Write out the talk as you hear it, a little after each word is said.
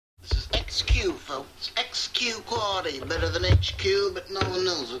XQ, folks. XQ quality. Better than HQ, but no one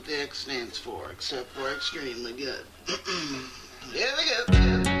knows what the X stands for, except for extremely good. Here we go.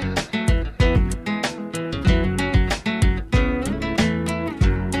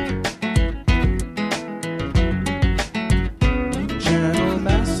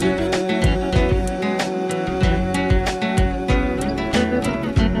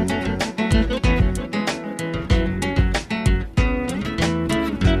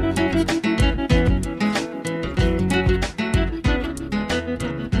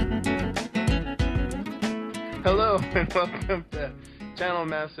 And welcome to Channel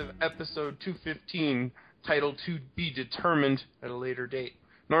Massive episode 215, titled To Be Determined at a Later Date.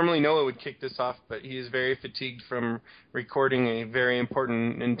 Normally Noah would kick this off, but he is very fatigued from recording a very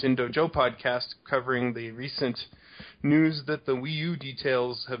important Nintendo Joe podcast covering the recent news that the Wii U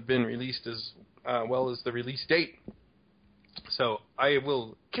details have been released as well as the release date. So I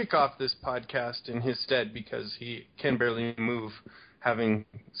will kick off this podcast in his stead because he can barely move, having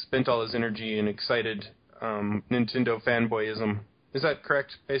spent all his energy in excited Nintendo fanboyism. Is that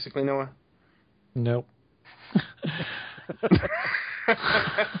correct, basically, Noah? Nope.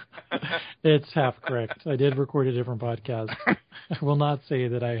 It's half correct. I did record a different podcast. I will not say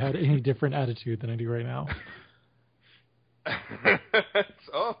that I had any different attitude than I do right now.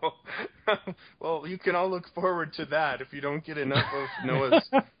 Oh, well, you can all look forward to that. If you don't get enough of Noah's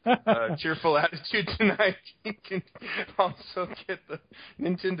cheerful attitude tonight, you can also get the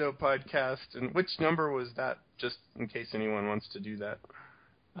Nintendo podcast. And which number was that, just in case anyone wants to do that?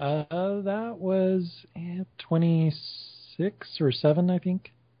 That was 26 or 7, I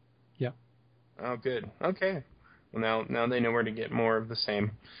think. Yeah. Oh, good. Okay. Well, now they know where to get more of the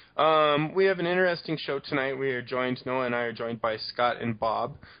same. We have an interesting show tonight. Noah and I are joined by Scott and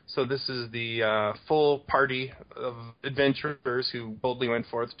Bob. So this is the full party of adventurers who boldly went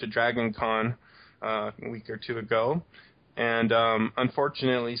forth to Dragon Con a week or two ago. And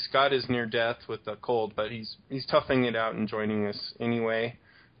unfortunately, Scott is near death with a cold, but he's toughing it out and joining us anyway.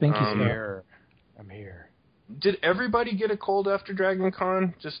 Thank you, sir. I'm here. Did everybody get a cold after Dragon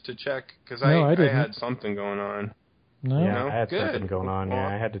Con? Just to check, because I had something going on. No. Yeah, I had Good. something going on. Yeah,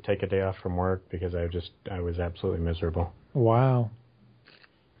 I had to take a day off from work because I was absolutely miserable. Wow.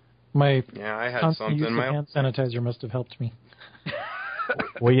 I had something. Use of hand sanitizer must have helped me.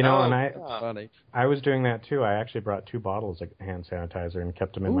 Well, I was doing that too. I actually brought 2 bottles of hand sanitizer and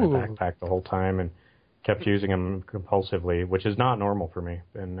kept them in my backpack the whole time and kept using them compulsively, which is not normal for me.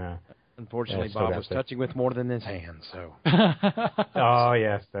 And unfortunately, Bob was touching with more than his hands. So. Oh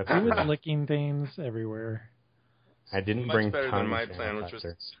yes, that's. He was licking things everywhere. I didn't much bring better than my plan, which was.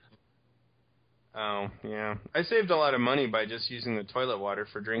 Oh yeah, I saved a lot of money by just using the toilet water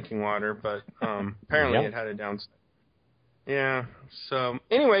for drinking water, but apparently it had a downside. Yeah. So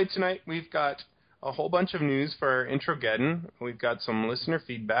anyway, tonight we've got a whole bunch of news for our Introgeddon. We've got some listener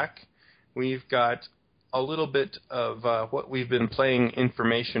feedback. We've got a little bit of what we've been playing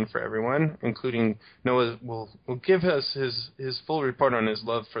information for everyone, including Noah will give us his full report on his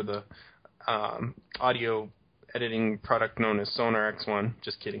love for the audio editing product known as Sonar X1.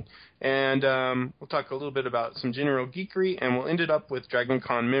 Just kidding. And we'll talk a little bit about some general geekery, and we'll end it up with Dragon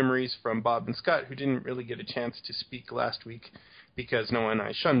Con memories from Bob and Scott, who didn't really get a chance to speak last week because Noah and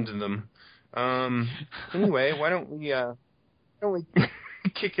I shunned them. Anyway, why don't we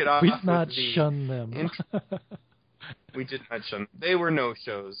kick it off? We've not shunned them. We did not shun them. They were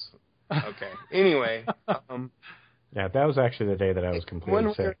no-shows. Okay. Anyway. Yeah, that was actually the day that I was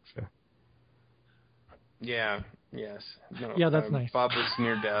completely sick. So. Yeah, yes. No, yeah, that's nice. Bob was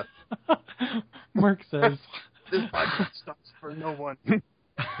near death. Mark says. This podcast stops for no one.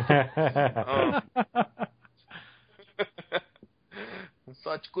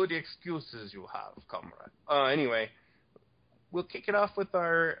 Such good excuses you have, comrade. Anyway, we'll kick it off with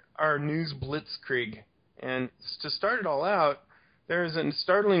our news blitzkrieg. And to start it all out, there is a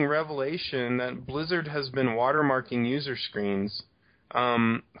startling revelation that Blizzard has been watermarking user screens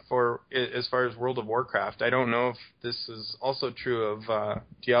for as far as World of Warcraft. I don't know if this is also true of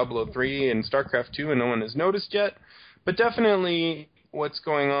Diablo 3 and StarCraft 2, and no one has noticed yet. But definitely what's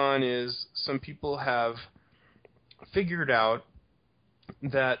going on is some people have figured out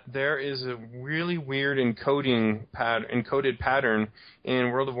that there is a really weird encoded pattern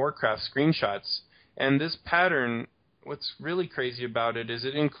in World of Warcraft screenshots. And this pattern, what's really crazy about it is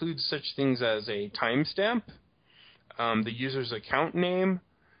it includes such things as a timestamp, the user's account name,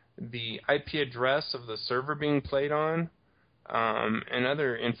 the IP address of the server being played on, and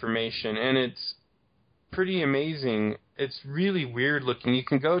other information. And it's pretty amazing. It's really weird looking. You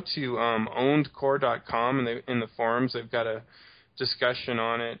can go to ownedcore.com, and in the forums they've got a discussion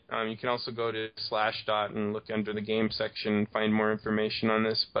on it. You can also go to Slashdot and look under the game section and find more information on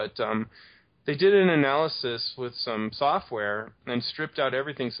this. But they did an analysis with some software and stripped out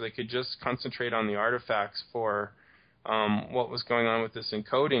everything so they could just concentrate on the artifacts for what was going on with this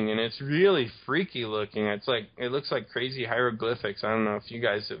encoding. And it's really freaky looking. It looks like crazy hieroglyphics. I don't know if you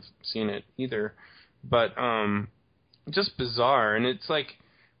guys have seen it either, but just bizarre. And it's like,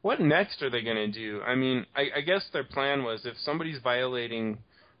 what next are they going to do? I mean, I guess their plan was if somebody's violating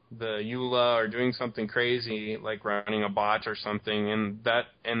the EULA or doing something crazy, like running a bot or something, and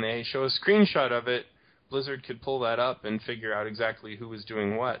they show a screenshot of it, Blizzard could pull that up and figure out exactly who was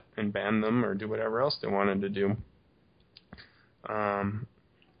doing what and ban them or do whatever else they wanted to do.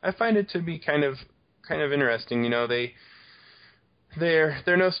 I find it to be kind of interesting. You know, they're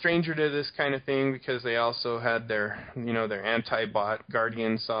no stranger to this kind of thing because they also had their anti-bot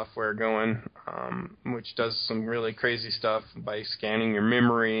Guardian software going, which does some really crazy stuff by scanning your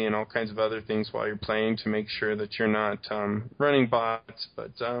memory and all kinds of other things while you're playing to make sure that you're not running bots.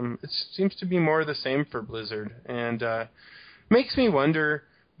 But it seems to be more of the same for Blizzard, and makes me wonder,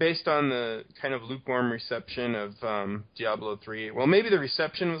 based on the kind of lukewarm reception of Diablo 3. Well, maybe the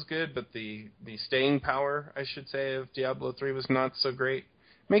reception was good, but the staying power, I should say, of Diablo 3 was not so great.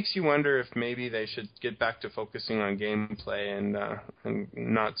 Makes you wonder if maybe they should get back to focusing on gameplay and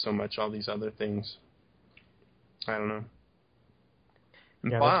not so much all these other things. I don't know.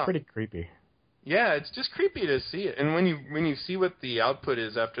 Yeah, that's pretty creepy. Yeah, it's just creepy to see it. And when you see what the output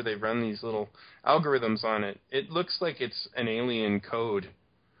is after they've run these little algorithms on it, it looks like it's an alien code.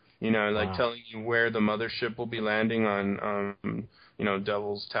 You know, like telling you where the mothership will be landing on,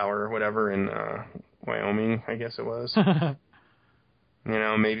 Devil's Tower or whatever in Wyoming, I guess it was.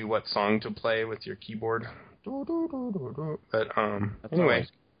 Maybe what song to play with your keyboard. But anyway.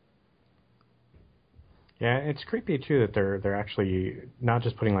 Yeah, it's creepy too that they're actually not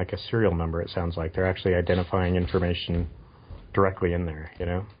just putting like a serial number. It sounds like they're actually identifying information directly in there. You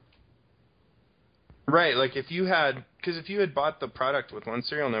know. Right, like if you had bought the product with one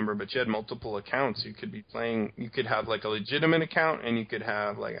serial number, but you had multiple accounts, you could have like a legitimate account, and you could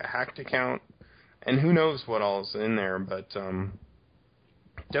have like a hacked account, and who knows what all's in there, but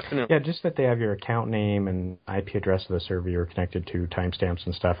definitely. Yeah, just that they have your account name and IP address of the server you're connected to, timestamps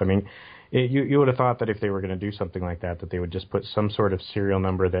and stuff. I mean, you would have thought that if they were going to do something like that they would just put some sort of serial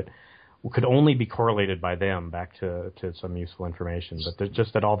number that could only be correlated by them back to some useful information, but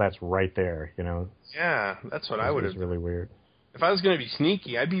just that all that's right there, you know. Yeah, that's what I would have. It's really weird. If I was going to be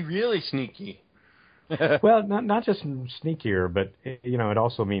sneaky, I'd be really sneaky. Well, not just sneakier, but it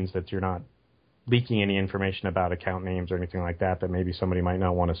also means that you're not leaking any information about account names or anything like that maybe somebody might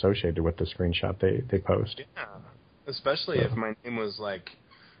not want associated with the screenshot they post. Yeah, especially if my name was like,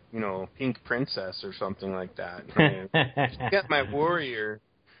 Pink Princess or something like that. Get my warrior.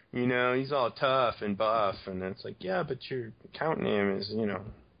 He's all tough and buff, and it's like, yeah, but your account name is,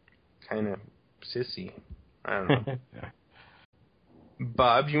 kind of sissy. I don't know.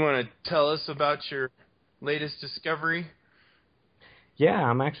 Bob, you want to tell us about your latest discovery? Yeah,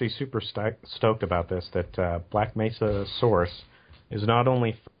 I'm actually super stoked about this, that Black Mesa Source is not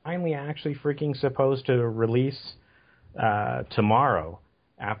only finally actually freaking supposed to release tomorrow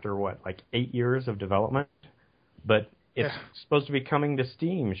after, 8 years of development, but it's supposed to be coming to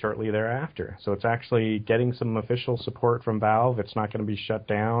Steam shortly thereafter. So it's actually getting some official support from Valve. It's not going to be shut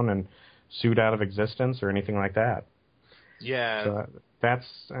down and sued out of existence or anything like that. Yeah. So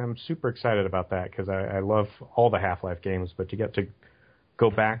I'm super excited about that because I love all the Half-Life games, but to get to go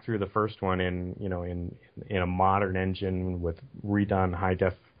back through the first one in a modern engine with redone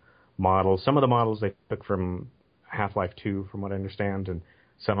high-def models. Some of the models they took from Half-Life 2, from what I understand, and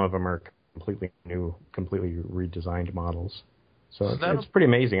some of them are completely new, completely redesigned models. So it's pretty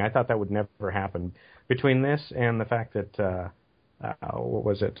amazing. I thought that would never happen. Between this and the fact that,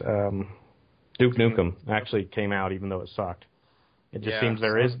 Duke Nukem actually came out even though it sucked. It just seems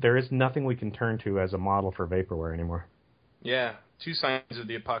there is nothing we can turn to as a model for Vaporware anymore. Yeah, 2 signs of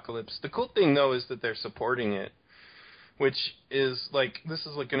the apocalypse. The cool thing, though, is that they're supporting it, which is this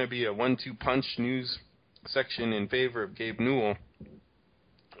is going to be a 1-2 punch news section in favor of Gabe Newell.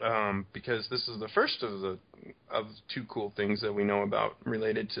 Because this is the first of 2 cool things that we know about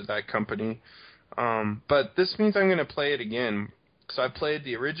related to that company. But this means I'm going to play it again. So I played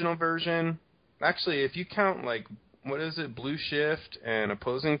the original version. Actually, if you count Blue Shift and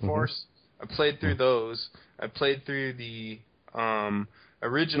Opposing Force, I played through those. I played through the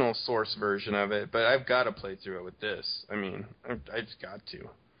original Source version of it, but I've got to play through it with this. I mean, I just got to.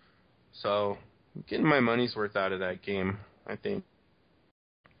 So I'm getting my money's worth out of that game, I think.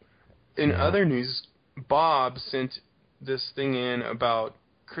 In other news, Bob sent this thing in about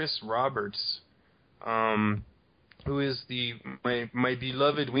Chris Roberts, who is my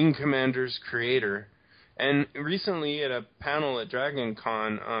beloved Wing Commander's creator. And recently at a panel at Dragon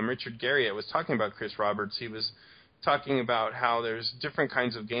Con, Richard Garriott was talking about Chris Roberts. He was talking about how there's different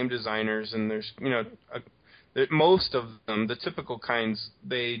kinds of game designers, and there's, most of them, the typical kinds,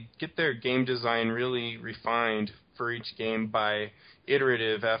 they get their game design really refined for each game by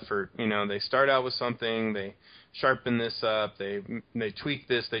iterative effort. They start out with something, they sharpen this up, they tweak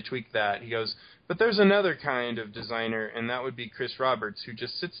this, they tweak that. He goes, but there's another kind of designer, and that would be Chris Roberts, who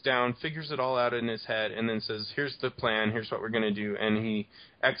just sits down, figures it all out in his head, and then says, here's the plan, here's what we're going to do, and he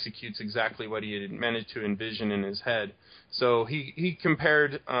executes exactly what he had managed to envision in his head. So he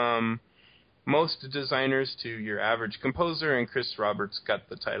compared most designers to your average composer, and Chris Roberts got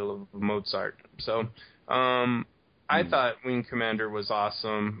the title of Mozart. So I thought Wing Commander was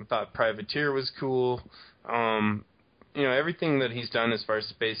awesome. I thought Privateer was cool. Everything that he's done as far as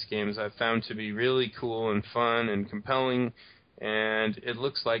space games I've found to be really cool and fun and compelling, and it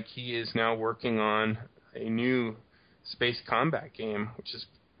looks like he is now working on a new space combat game, which is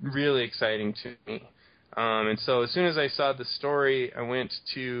really exciting to me. And so as soon as I saw the story, I went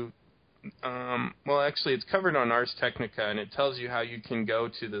to, actually it's covered on Ars Technica, and it tells you how you can go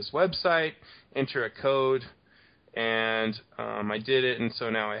to this website, enter a code, and I did it, and so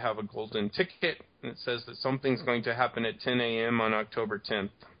now I have a golden ticket, and it says that something's going to happen at 10 a.m. on October 10th.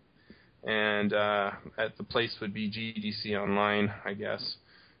 And at the place would be GDC Online, I guess.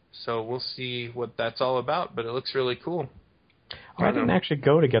 So we'll see what that's all about, but it looks really cool. I didn't actually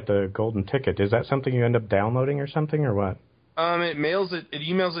go to get the golden ticket. Is that something you end up downloading or something, or what? It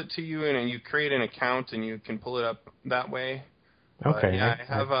emails it to you, and you create an account, and you can pull it up that way. Okay. Yeah,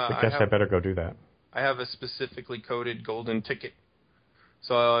 I guess I better go do that. I have a specifically coded golden ticket.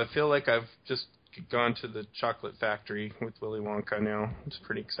 So I feel like I've just gone to the chocolate factory with Willy Wonka now. It's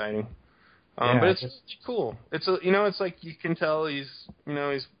pretty exciting. But it's really cool. It's it's like you can tell he's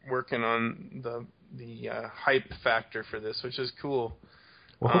working on the hype factor for this, which is cool.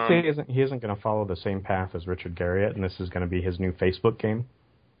 Well, hopefully he isn't going to follow the same path as Richard Garriott, and this is going to be his new Facebook game.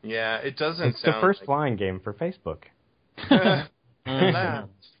 Yeah, it doesn't. It's the first flying game for Facebook.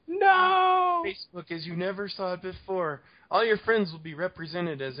 No! Facebook as you never saw it before. All your friends will be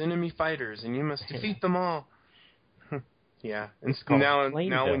represented as enemy fighters, and you must defeat them all. Yeah, and now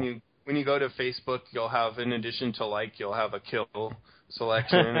when you go to Facebook, you'll have, in addition to you'll have a kill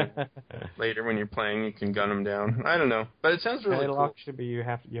selection. Later, when you're playing, you can gun them down. I don't know, but it sounds really cool. It'll actually be you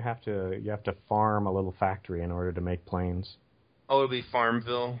have to farm a little factory in order to make planes. Oh, it'll be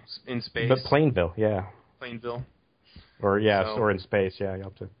Farmville in space. But Plainville, yeah. Plainville. Or or in space, yeah. You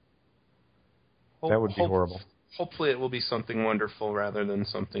have to. That would be horrible. Hopefully, it will be something wonderful rather than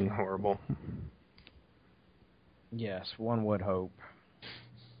something horrible. Yes, one would hope.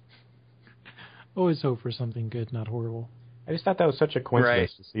 Always hope for something good, not horrible. I just thought that was such a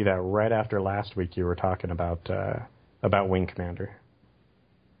coincidence to see that right after last week you were talking about Wing Commander.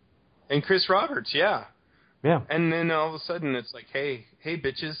 And Chris Roberts, yeah. Yeah. And then all of a sudden it's like, hey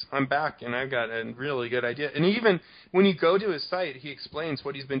bitches, I'm back, and I've got a really good idea. And even when you go to his site, he explains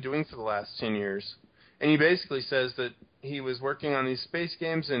what he's been doing for the last 10 years. And he basically says that he was working on these space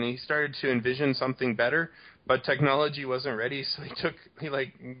games, and he started to envision something better, but technology wasn't ready, so he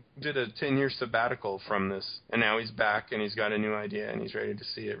did a 10-year sabbatical from this, and now he's back, and he's got a new idea, and he's ready to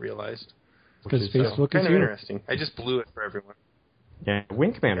see it realized. Because Facebook is kind of here. Interesting. I just blew it for everyone. Yeah,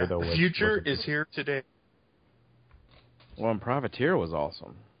 Wing Commander though. The future is here today. Well, and Privateer was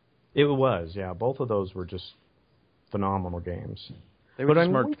awesome. It was, yeah. Both of those were just phenomenal games. They were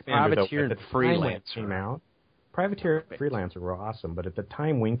just merged Privateer and Freelancer came out. Privateer and Freelancer were awesome, but at the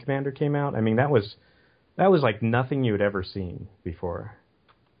time Wing Commander came out, I mean that was like nothing you had ever seen before.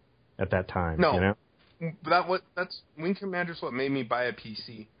 At that time, no, that's Wing Commander's what made me buy a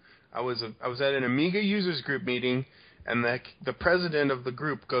PC. I was at an Amiga users group meeting, and the president of the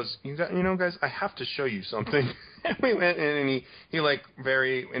group goes, guys, I have to show you something. And we went in, and he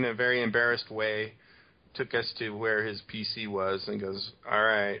in a very embarrassed way, took us to where his PC was, and goes, all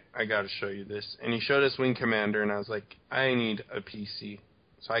right, I got to show you this. And he showed us Wing Commander, and I was like, I need a PC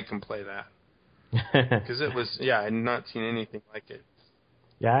so I can play that. Because it was, I had not seen anything like it.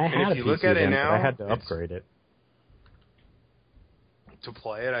 Yeah, I had a PC look at it now, but I had to upgrade it. To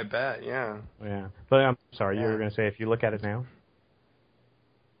play it, I bet, yeah. Yeah, but I'm sorry, you were going to say if you look at it now?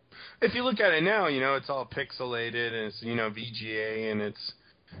 If you look at it now, it's all pixelated, and it's, VGA, and it's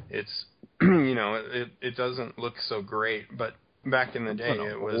it doesn't look so great, but back in the day,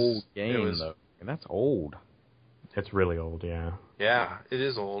 it was old game, though. And that's old. It's really old, yeah. Yeah, it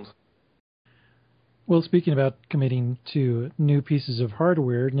is old. Well, speaking about committing to new pieces of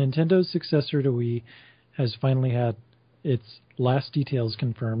hardware, Nintendo's successor to Wii has finally had its last details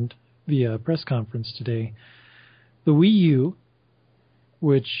confirmed via a press conference today. The Wii U,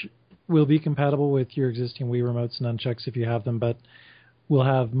 which will be compatible with your existing Wii remotes and nunchucks if you have them, but will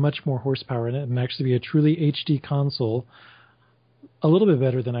have much more horsepower in it and actually be a truly HD console, a little bit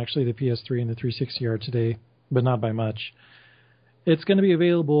better than actually the PS3 and the 360 are today, but not by much. It's going to be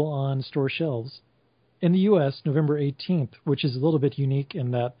available on store shelves in the U.S. November 18th, which is a little bit unique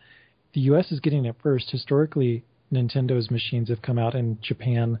in that the U.S. is getting it first. Historically, Nintendo's machines have come out in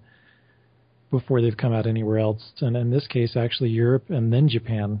Japan before they've come out anywhere else. And in this case, actually, Europe and then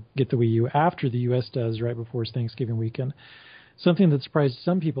Japan get the Wii U after the U.S. does, right before Thanksgiving weekend. Something that surprised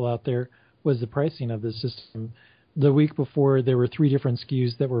some people out there was the pricing of the system. The week before, there were 3 different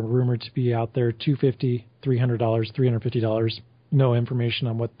SKUs that were rumored to be out there, $250, $300, $350. No information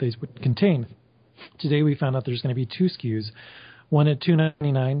on what these would contain. Today we found out there's going to be 2 SKUs, one at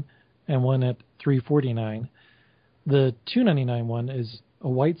 $299 and one at $349. The $299 one is a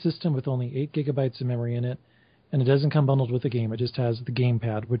white system with only 8 gigabytes of memory in it, and it doesn't come bundled with the game. It just has the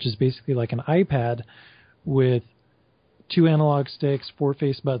gamepad, which is basically like an iPad with 2 analog sticks, 4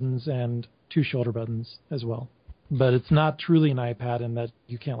 face buttons, and 2 shoulder buttons as well. But it's not truly an iPad in that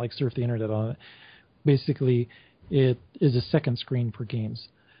you can't like surf the internet on it. Basically, it is a second screen for games,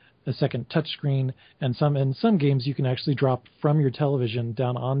 a second touch screen, and in some games you can actually drop from your television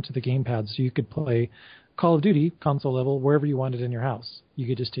down onto the gamepad, so you could play Call of Duty console level wherever you wanted in your house. You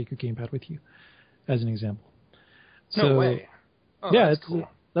could just take your gamepad with you, as an example. No way. Oh, yeah, cool.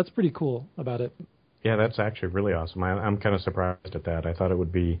 That's pretty cool about it. Yeah, that's actually really awesome. I'm kind of surprised at that. I thought it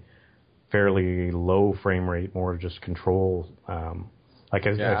would be fairly low frame rate, more just control. I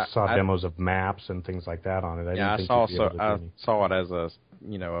saw demos of maps and things like that on it. I saw it as a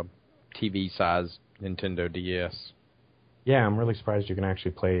TV size Nintendo DS. Yeah, I'm really surprised you can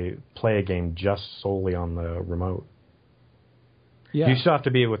actually play a game just solely on the remote. Yeah. You still have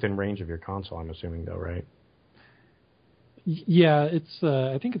to be within range of your console, I'm assuming, though, right? Yeah, it's.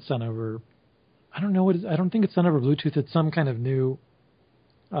 I think it's done over. I don't know I don't think it's done over Bluetooth. It's some kind of new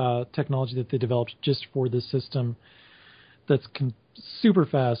technology that they developed just for this system. That's super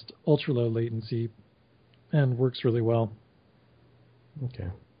fast, ultra low latency, and works really well. Okay,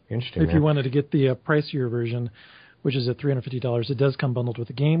 interesting. If you wanted to get the pricier version, which is at $350, it does come bundled with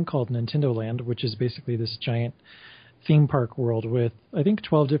a game called Nintendo Land, which is basically this giant theme park world with, I think,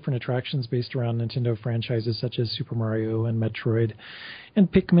 12 different attractions based around Nintendo franchises such as Super Mario and Metroid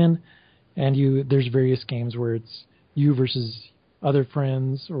and Pikmin. And there's various games where it's you versus other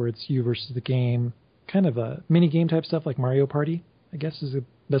friends, or it's you versus the game. Kind of a mini game type stuff like Mario Party, I guess is the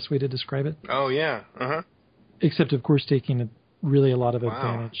best way to describe it. Oh, yeah. Uh-huh. Except, of course, taking really a lot of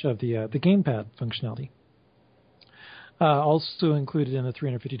advantage of the gamepad functionality. Also included in the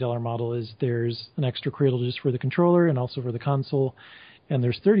 $350 model is there's an extra cradle just for the controller and also for the console. And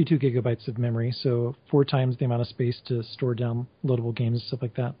there's 32 gigabytes of memory, so 4 times the amount of space to store downloadable games and stuff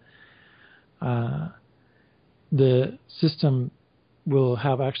like that. The system will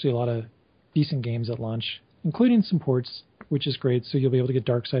have actually a lot of decent games at launch, including some ports, which is great. So you'll be able to get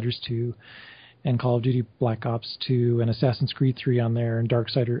Darksiders 2 and Call of Duty Black Ops 2 and Assassin's Creed 3 on there, and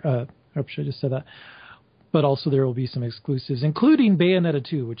Darksider. I should have just said that. But also there will be some exclusives, including Bayonetta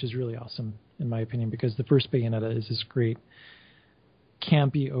 2, which is really awesome, in my opinion, because the first Bayonetta is this great,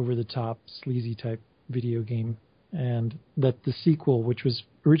 campy, over-the-top, sleazy-type video game. And that the sequel, which was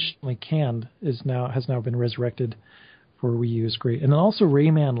originally canned, has now been resurrected for Wii U, is great. And then also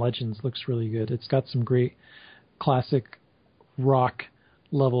Rayman Legends looks really good. It's got some great classic rock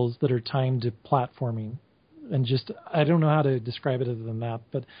levels that are timed to platforming. And just, I don't know how to describe it other than that,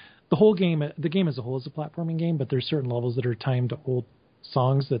 but the game as a whole is a platforming game, but there's certain levels that are timed to old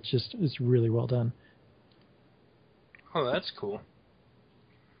songs that just is really well done. Oh, that's cool.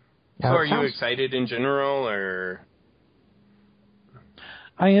 So are you excited in general, or?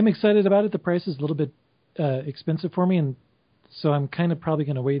 I am excited about it. The price is a little bit expensive for me, and so I'm kind of probably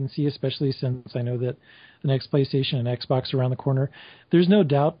going to wait and see, especially since I know that the next PlayStation and Xbox are around the corner. There's no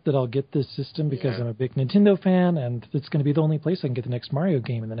doubt that I'll get this system because I'm a big Nintendo fan, and it's going to be the only place I can get the next Mario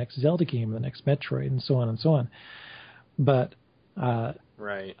game and the next Zelda game and the next Metroid and so on and so on. But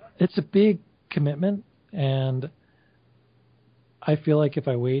right, it's a big commitment, and I feel like if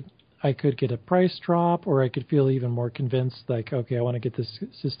I wait, I could get a price drop, or I could feel even more convinced, like, okay, I want to get this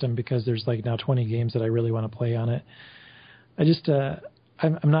system because there's like now 20 games that I really want to play on it. I just,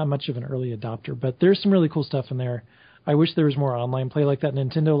 I'm not much of an early adopter, but there's some really cool stuff in there. I wish there was more online play like that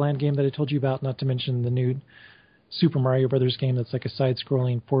Nintendo Land game that I told you about, not to mention the new Super Mario Brothers game that's like a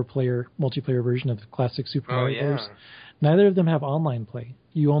side-scrolling 4-player multiplayer version of the classic Super Mario Brothers. Neither of them have online play.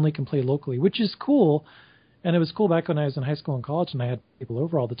 You only can play locally, which is cool. And it was cool back when I was in high school and college and I had people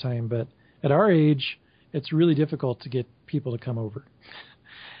over all the time. But at our age, it's really difficult to get people to come over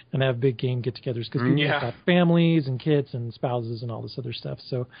and have big game get-togethers because people have got families and kids and spouses and all this other stuff.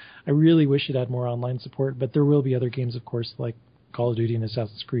 So I really wish it had more online support. But there will be other games, of course, like Call of Duty and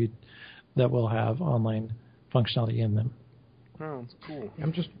Assassin's Creed that will have online functionality in them. Oh, that's cool.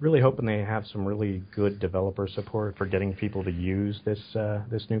 I'm just really hoping they have some really good developer support for getting people to use this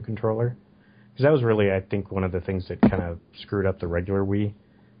new controller. Because that was really, I think, one of the things that kind of screwed up the regular Wii,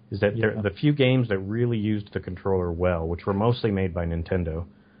 is that the few games that really used the controller well, which were mostly made by Nintendo,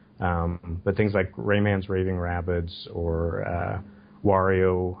 but things like Rayman's Raving Rabbids or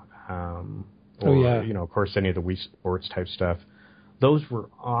Wario, or you know, of course, any of the Wii Sports type stuff, those were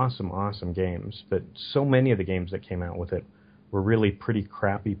awesome games. But so many of the games that came out with it were really pretty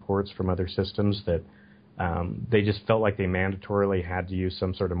crappy ports from other systems that they just felt like they mandatorily had to use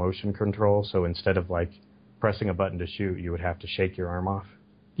some sort of motion control. So instead of like pressing a button to shoot, you would have to shake your arm off.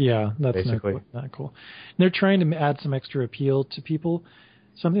 Yeah, that's not cool. And they're trying to add some extra appeal to people.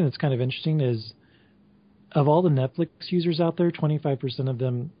 Something that's kind of interesting is, of all the Netflix users out there, 25% of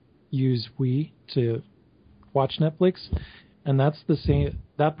them use Wii to watch Netflix, and that's the same.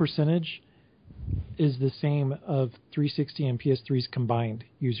 That percentage is the same of 360 and PS3's combined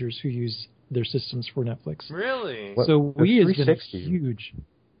users who use their systems for Netflix. Really? So Wii has been a huge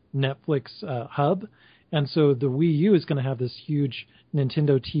Netflix hub, and so the Wii U is going to have this huge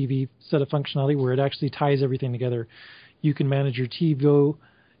Nintendo TV set of functionality where it actually ties everything together. You can manage your TiVo,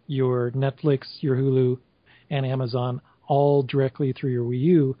 your Netflix, your Hulu, and Amazon all directly through your Wii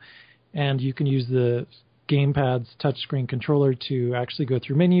U, and you can use the gamepad's touchscreen controller to actually go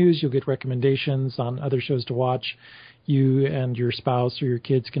through menus. You'll get recommendations on other shows to watch. You and your spouse or your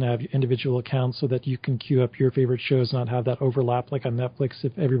kids can have individual accounts so that you can queue up your favorite shows, not have that overlap like on Netflix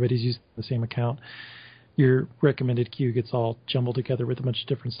if everybody's using the same account. Your recommended queue gets all jumbled together with a bunch of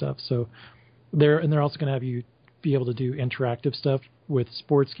different stuff. So they're also going to have you be able to do interactive stuff with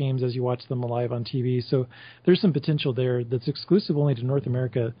sports games as you watch them live on TV. So there's some potential there that's exclusive only to North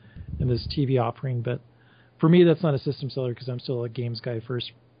America in this TV offering. But for me, that's not a system seller because I'm still a games guy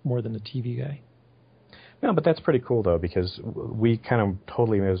first more than a TV guy. No, but that's pretty cool, though, because we kind of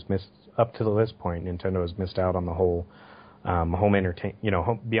totally has missed, up to this point, Nintendo has missed out on the whole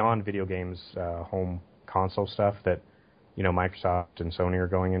home beyond video games, home console stuff that, you know, Microsoft and Sony are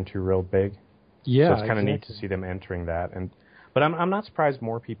going into real big. Yeah, so it's kind of neat to see them entering that. But I'm not surprised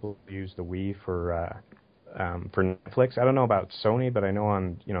more people use the Wii for Netflix. I don't know about Sony, but I know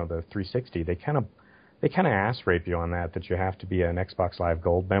on, you know, the 360 they kind of ass rape you on that you have to be an Xbox Live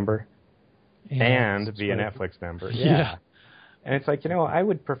Gold member and be a Netflix member. Yeah. And it's like, you know, I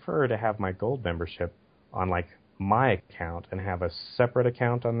would prefer to have my Gold membership on like my account and have a separate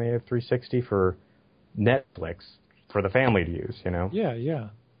account on the 360 for Netflix for the family to use, you know? Yeah.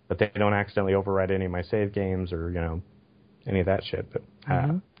 But they don't accidentally overwrite any of my save games or, you know, any of that shit. But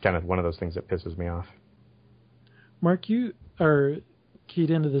kind of one of those things that pisses me off. Mark, you are keyed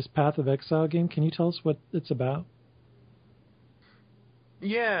into this Path of Exile game. Can you tell us what it's about?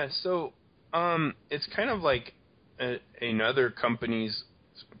 Yeah, so it's kind of like another company's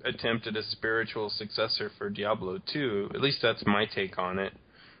attempt at a spiritual successor for Diablo 2. At least that's my take on it.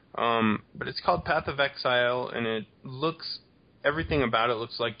 But it's called Path of Exile, and everything about it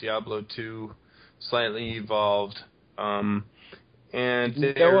looks like Diablo 2, slightly evolved. And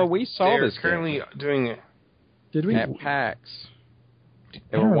we saw this currently doing. Did we? At PAX.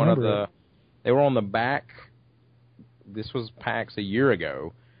 They were They were on the back. This was PAX a year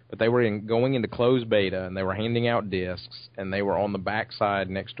ago, but they were going into closed beta, and they were handing out discs, and they were on the back side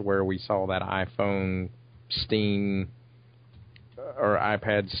next to where we saw that iPhone Steam or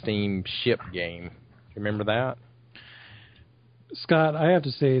iPad Steam ship game. Do you remember that? Scott, I have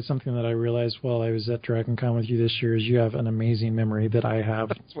to say something that I realized while I was at Dragon Con with you this year is you have an amazing memory that I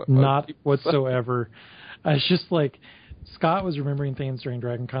have not whatsoever. I was just like, Scott was remembering things during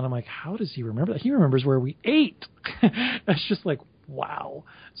Dragon Con. I'm like, how does he remember that? He remembers where we ate. It's just like, wow.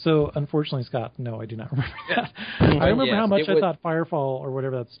 So, unfortunately, Scott, no, I do not remember that. I remember how much I thought Firefall or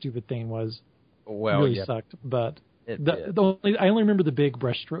whatever that stupid thing was really sucked. But I only remember the big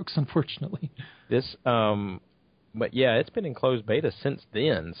brushstrokes, unfortunately. But yeah, it's been in closed beta since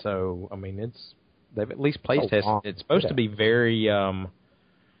then. So, I mean, they've at least play tested. It's supposed to be very,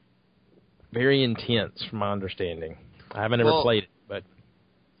 very intense, from my understanding. I haven't ever played it, but.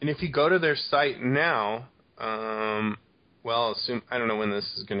 And if you go to their site now, well, I don't know when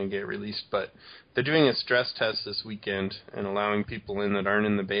this is going to get released, but they're doing a stress test this weekend and allowing people in that aren't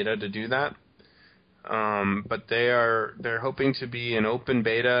in the beta to do that. But they're hoping to be an open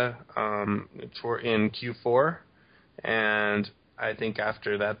beta in Q4, and I think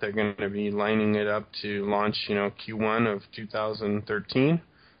after that they're going to be lining it up to launch, Q1 of 2013.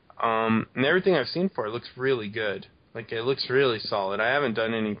 And everything I've seen for it looks really good. Like, it looks really solid. I haven't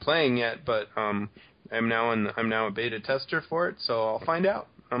done any playing yet, but I'm now a beta tester for it, so I'll find out.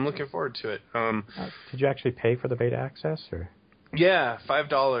 I'm looking forward to it. Did you actually pay for the beta access, or? Yeah,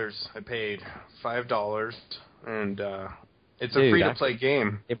 $5. I paid $5, and it's a free-to-play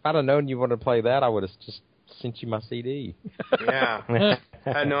game. If I'd have known you wanted to play that, I would have just sent you my CD. Yeah, I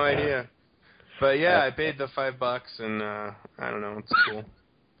had no idea. But yeah, I paid the $5, and I don't know, it's cool.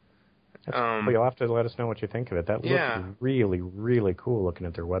 But you'll have to let us know what you think of it. That looks really, really cool looking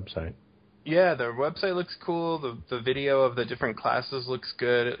at their website. Yeah, their website looks cool. The video of the different classes looks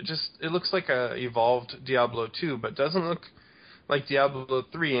good. It looks like a evolved Diablo 2, but doesn't look like Diablo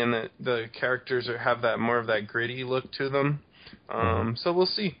 3, and the characters have that more of that gritty look to them. So we'll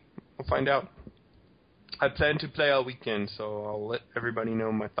see. We'll find out. I plan to play all weekend, so I'll let everybody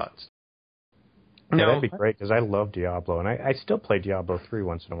know my thoughts. Yeah, that'd be great, because I love Diablo, and I still play Diablo 3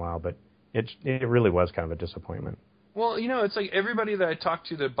 once in a while, but it really was kind of a disappointment. Well, it's like everybody that I talked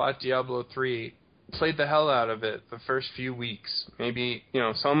to that bought Diablo 3 played the hell out of it the first few weeks. Maybe,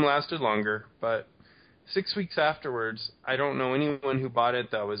 some lasted longer, but 6 weeks afterwards, I don't know anyone who bought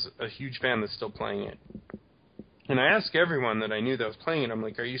it that was a huge fan that's still playing it. And I asked everyone that I knew that was playing it, I'm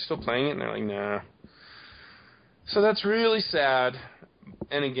like, are you still playing it? And they're like, nah. So that's really sad.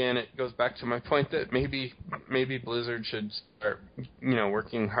 And again, it goes back to my point that maybe Blizzard should start,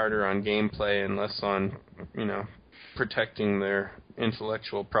 working harder on gameplay and less on, protecting their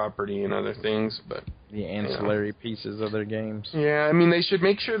intellectual property and other things. But the ancillary pieces of their games. Yeah, I mean, they should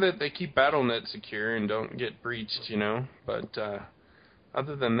make sure that they keep Battle.net secure and don't get breached, But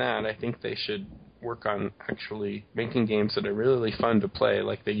other than that, I think they should work on actually making games that are really fun to play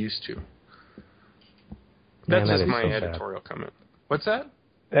like they used to. That's just my editorial comment. What's that?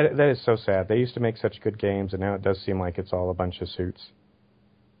 That is so sad. They used to make such good games, and now it does seem like it's all a bunch of suits.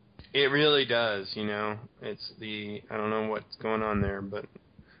 It really does, It's I don't know what's going on there, but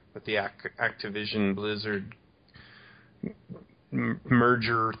with the Activision Blizzard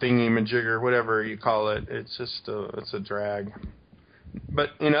merger thingy-majigger, whatever you call it, it's just it's a drag.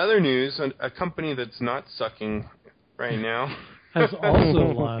 But in other news, a company that's not sucking right now has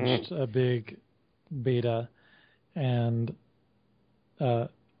also launched a big beta and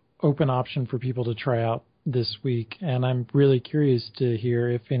open option for people to try out this week, and I'm really curious to hear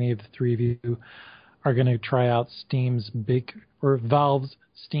if any of the three of you are going to try out Valve's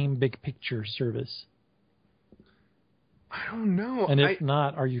Steam Big Picture service. I don't know. And if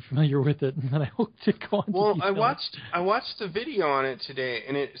not, are you familiar with it? And then I hope to go on. Well, I watched the video on it today,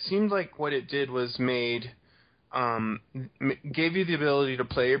 and it seemed like what it did was gave you the ability to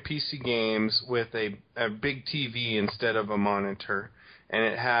play your PC games with a big TV instead of a monitor. And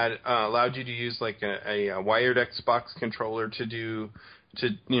it had allowed you to use like a wired Xbox controller to do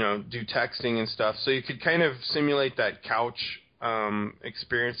texting and stuff. So you could kind of simulate that couch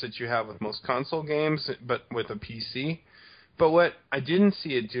experience that you have with most console games, but with a PC. But what I didn't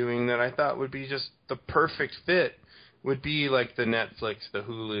see it doing that I thought would be just the perfect fit would be like the Netflix, the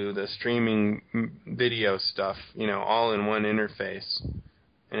Hulu, the streaming video stuff, all in one interface.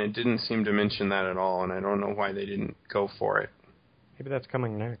 And it didn't seem to mention that at all, and I don't know why they didn't go for it. Maybe that's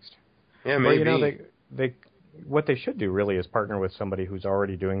coming next. Yeah, maybe. Well, what they should do really is partner with somebody who's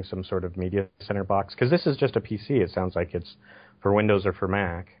already doing some sort of media center box, because this is just a PC. It sounds like it's for Windows or for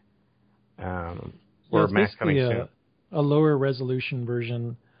Mac. Or Mac coming soon. A lower resolution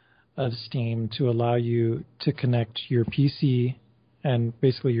version of Steam to allow you to connect your PC and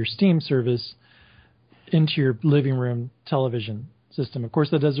basically your Steam service into your living room television system. Of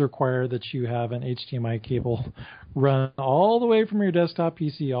course, that does require that you have an HDMI cable run all the way from your desktop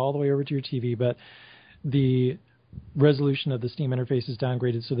PC all the way over to your TV, but the resolution of the Steam interface is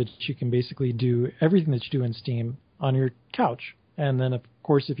downgraded so that you can basically do everything that you do in Steam on your couch. And then, of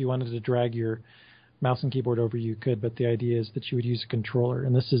course, if you wanted to drag your mouse and keyboard over, you could, but the idea is that you would use a controller.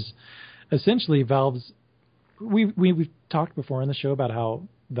 And this is essentially Valve's... We've talked before on the show about how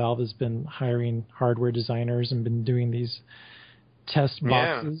Valve has been hiring hardware designers and been doing these test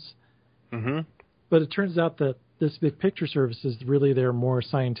boxes. Yeah. Mm-hmm. But it turns out that this big picture service is really their more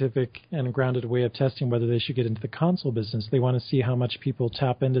scientific and grounded way of testing whether they should get into the console business. They want to see how much people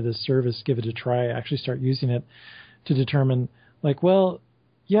tap into this service, give it a try, actually start using it to determine, like, well,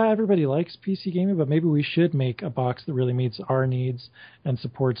 yeah, everybody likes PC gaming, but maybe we should make a box that really meets our needs and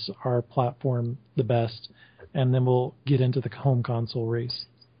supports our platform the best, and then we'll get into the home console race.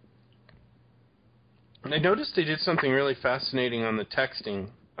 I noticed they did something really fascinating on the texting,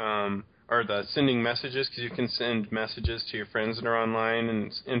 or the sending messages, because you can send messages to your friends that are online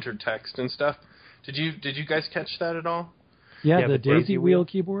and enter text and stuff. Did you guys catch that at all? Yeah, the daisy wheel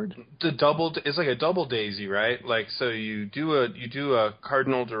keyboard. It's like a double daisy, right? Like, so you do a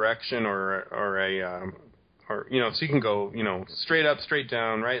cardinal direction or so you can go, straight up, straight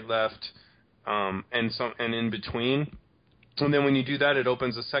down, right, left, and in between. And then when you do that, it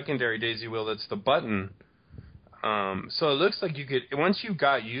opens a secondary daisy wheel that's the button. So it looks like once you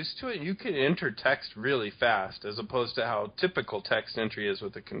got used to it, you could enter text really fast, as opposed to how typical text entry is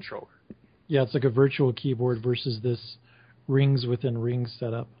with a controller. Yeah, it's like a virtual keyboard versus this rings within rings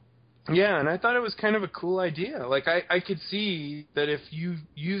setup. Yeah, and I thought it was kind of a cool idea. Like, I could see that if you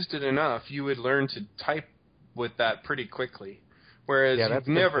used it enough, you would learn to type with that pretty quickly. Whereas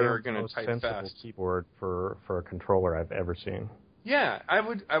you never are going to type fast. That's the keyboard for a controller I've ever seen. Yeah,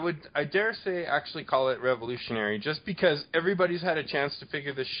 I dare say actually call it revolutionary, just because everybody's had a chance to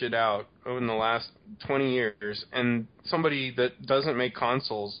figure this shit out in the last 20 years, and somebody that doesn't make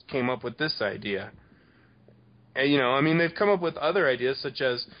consoles came up with this idea. And, they've come up with other ideas, such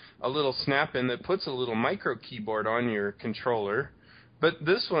as a little snap-in that puts a little micro keyboard on your controller. But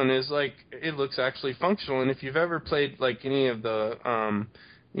this one is it looks actually functional. And if you've ever played any of the,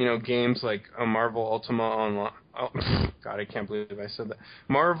 games like Marvel Ultima Online, God, I can't believe I said that.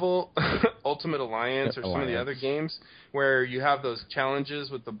 Marvel Ultimate Alliance or some of the other games where you have those challenges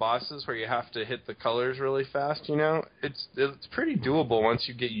with the bosses where you have to hit the colors really fast, it's pretty doable once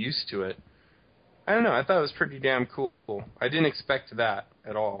you get used to it. I don't know. I thought it was pretty damn cool. I didn't expect that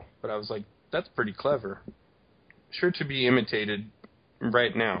at all, but I was like, that's pretty clever. Sure to be imitated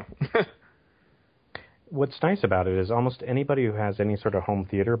right now. What's nice about it is almost anybody who has any sort of home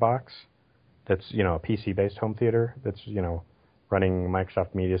theater box that's, a PC-based home theater that's, running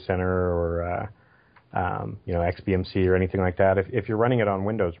Microsoft Media Center or, XBMC or anything like that, if you're running it on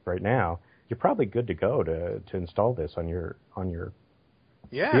Windows right now, you're probably good to go to install this on your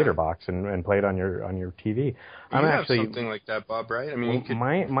theater box and play it on your TV. You have something like that, Bob, right?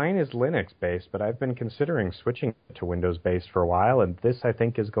 Mine is Linux based, but I've been considering switching to Windows based for a while, and this I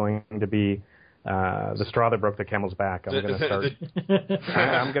think is going to be the straw that broke the camel's back.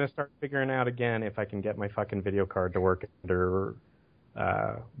 I'm going to start figuring out again if I can get my fucking video card to work under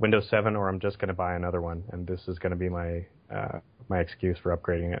Windows 7, or I'm just going to buy another one, and this is going to be my excuse for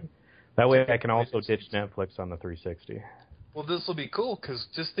upgrading it. That way I can also ditch Netflix on the 360. Well, this will be cool, because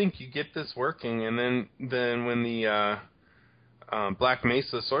just think, you get this working, and then when the Black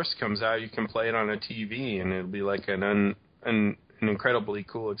Mesa Source comes out, you can play it on a TV, and it'll be like an incredibly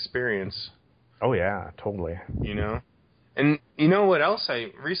cool experience. Oh, yeah, totally. And you know what else?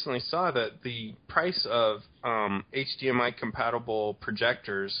 I recently saw that the price of HDMI-compatible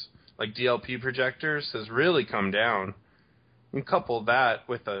projectors, like DLP projectors, has really come down. You couple that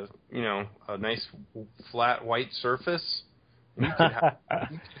with a nice flat white surface, you could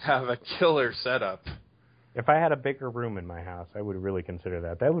have a killer setup. If I had a bigger room in my house, I would really consider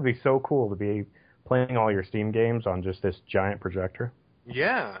that. That would be so cool to be playing all your Steam games on just this giant projector.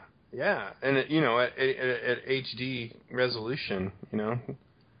 Yeah, and at HD resolution,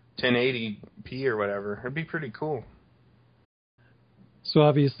 1080p or whatever, it'd be pretty cool. So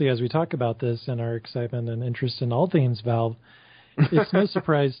obviously, as we talk about this and our excitement and interest in all things Valve, it's no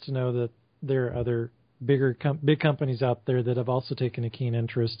surprise to know that there are other big companies out there that have also taken a keen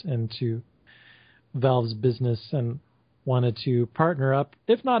interest into Valve's business and wanted to partner up,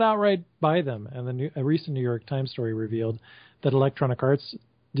 if not outright buy them. And a recent New York Times story revealed that Electronic Arts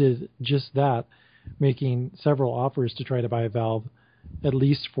did just that, making several offers to try to buy Valve, at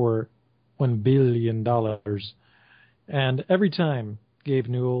least for $1 billion. And every time, Gabe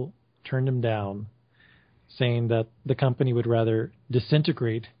Newell turned him down, saying that the company would rather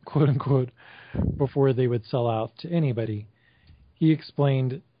disintegrate, quote unquote, before they would sell out to anybody. He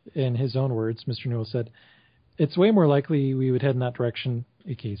explained in his own words, Mr. Newell said, "It's way more likely we would head in that direction,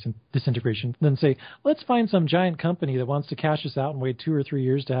 aka disintegration, than say, let's find some giant company that wants to cash us out and wait 2 or 3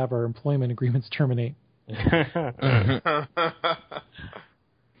 years to have our employment agreements terminate." Which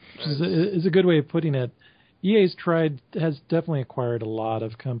is a good way of putting it. EA's has definitely acquired a lot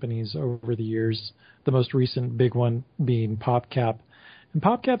of companies over the years, the most recent big one being PopCap. And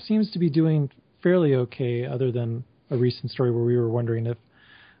PopCap seems to be doing fairly okay, other than a recent story where we were wondering if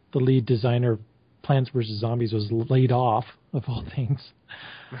the lead designer of Plants vs. Zombies was laid off, of all things.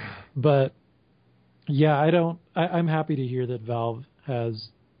 But, yeah, I'm happy to hear that Valve has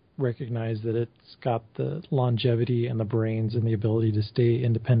recognize that it's got the longevity and the brains and the ability to stay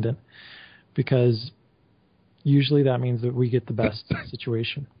independent, because usually that means that we get the best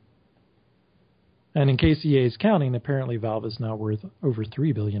situation. And in case EA is counting, apparently Valve is now worth over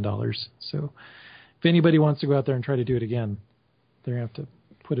 $3 billion. So if anybody wants to go out there and try to do it again, they're going to have to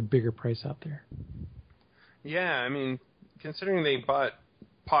put a bigger price out there. Yeah, I mean, considering they bought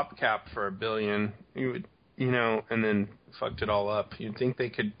PopCap for $1 billion, and then fucked it all up, you'd think they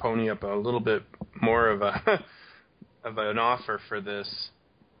could pony up a little bit more of an offer for this.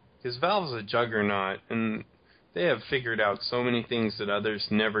 Because Valve's a juggernaut, and they have figured out so many things that others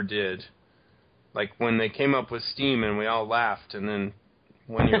never did. Like when they came up with Steam and we all laughed, and then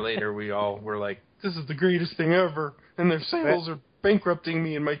 1 year later we all were like, this is the greatest thing ever, and their sales are bankrupting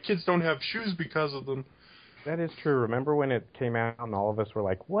me, and my kids don't have shoes because of them. That is true. Remember when it came out and all of us were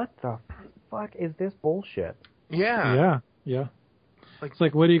like, what the fuck is this bullshit? Yeah. Yeah. It's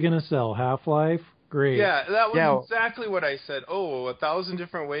like, what are you going to sell? Half-Life? Great. Yeah, that was exactly what I said. Oh, 1,000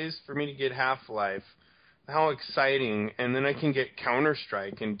 different ways for me to get Half-Life. How exciting. And then I can get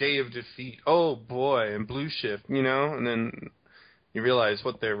Counter-Strike and Day of Defeat. Oh, boy. And Blue Shift, And then you realize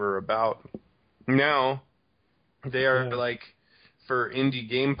what they were about. Now, they are like, for indie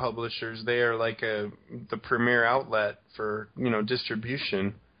game publishers, they are like the premier outlet for,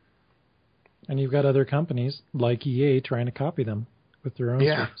 distribution. And you've got other companies like EA trying to copy them with their own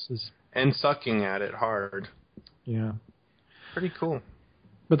services. And sucking at it hard. Yeah. Pretty cool.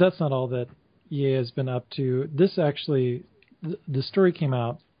 But that's not all that EA has been up to. This actually, the story came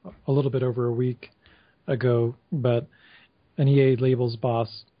out a little bit over a week ago, but an EA labels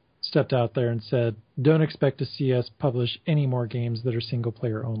boss stepped out there and said, don't expect to see us publish any more games that are single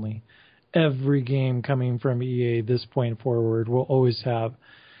player only. Every game coming from EA this point forward will always have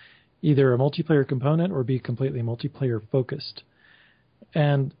either a multiplayer component or be completely multiplayer focused.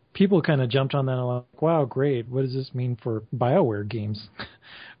 And people kind of jumped on that and like, wow, great. What does this mean for BioWare games,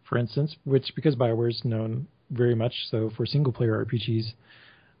 for instance, which because BioWare is known very much so for single player RPGs,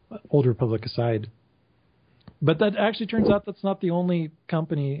 Old Republic aside. But that actually turns out that's not the only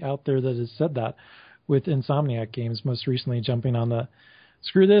company out there that has said that, with Insomniac Games most recently jumping on the,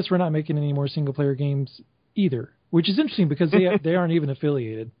 screw this, we're not making any more single-player games either, which is interesting because they aren't even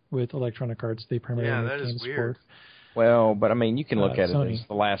affiliated with Electronic Arts. They primarily make games for... Well, but I mean, you can look at Sony. it as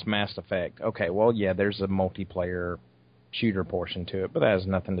the last Mass Effect. Okay, well, yeah, there's a multiplayer shooter portion to it, but that has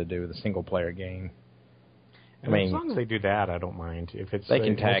nothing to do with a single-player game. I mean, as long as they do that, I don't mind. If it's they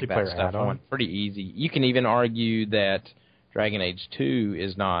can tag that stuff on pretty easy. You can even argue that Dragon Age 2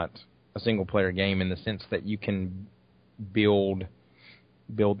 is not a single-player game in the sense that you can build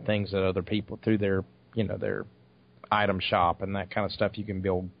things that other people through their item shop and that kind of stuff. You can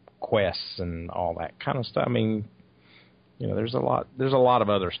build quests and all that kind of stuff. I mean, there's a lot of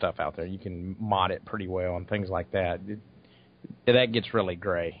other stuff out there. You can mod it pretty well and things like that. That gets really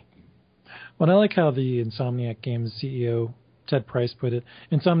gray. Well, I like how the Insomniac Games CEO, Ted Price, put it.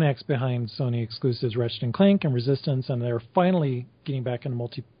 Insomniac's behind Sony exclusives Ratchet & Clank and Resistance, and they're finally getting back into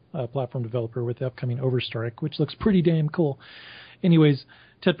multi-platform developer with the upcoming Overstrike, which looks pretty damn cool. Anyways,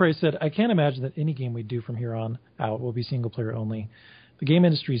 Ted Price said, I can't imagine that any game we do from here on out will be single-player only. The game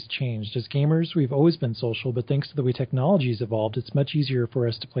industry's changed. As gamers, we've always been social, but thanks to the way technology's evolved, it's much easier for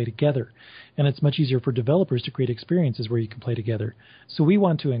us to play together. And it's much easier for developers to create experiences where you can play together. So we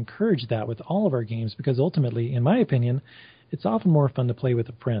want to encourage that with all of our games because ultimately, in my opinion, it's often more fun to play with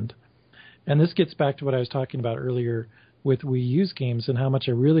a friend. And this gets back to what I was talking about earlier with Wii U's games and how much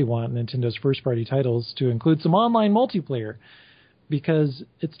I really want Nintendo's first-party titles to include some online multiplayer because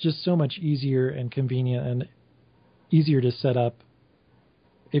it's just so much easier and convenient and easier to set up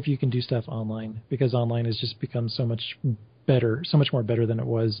if you can do stuff online, because online has just become so much better, so much more better than it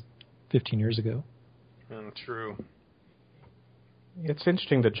was 15 years ago. True. It's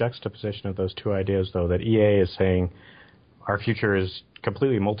interesting the juxtaposition of those two ideas, though, that EA is saying our future is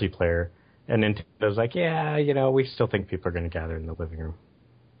completely multiplayer, and Nintendo's like, yeah, we still think people are going to gather in the living room.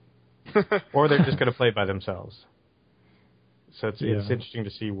 Or they're just going to play by themselves. So it's interesting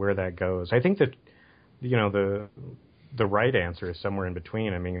to see where that goes. I think that, the right answer is somewhere in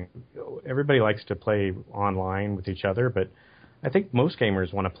between. I mean, everybody likes to play online with each other, but I think most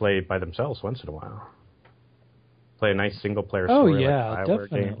gamers want to play by themselves once in a while. Play a nice single-player story like a BioWare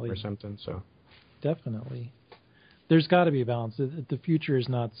game or something. So definitely. There's got to be a balance. The future is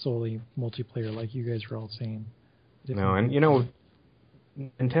not solely multiplayer like you guys were all saying. No, and,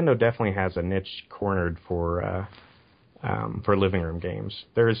 Nintendo definitely has a niche cornered for living room games.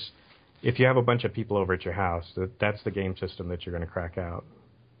 If you have a bunch of people over at your house, that's the game system that you're going to crack out.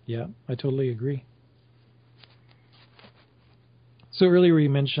 Yeah, I totally agree. So earlier you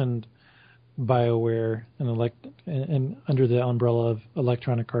mentioned BioWare and under the umbrella of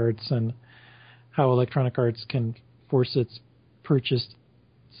Electronic Arts, and how Electronic Arts can force its purchased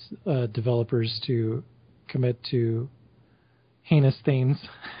developers to commit to heinous things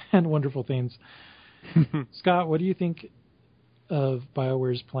and wonderful things. Scott, what do you think of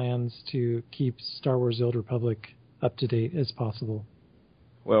BioWare's plans to keep Star Wars: The Old Republic up to date as possible?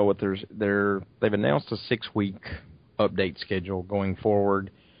 Well, they've announced a 6-week update schedule going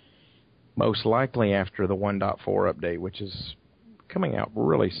forward, most likely after the 1.4 update, which is coming out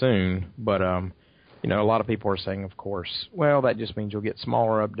really soon. But a lot of people are saying, of course, well, that just means you'll get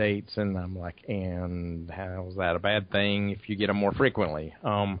smaller updates, and I'm like, and how is that a bad thing if you get them more frequently?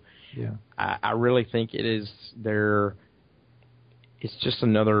 Yeah, I really think it is it's just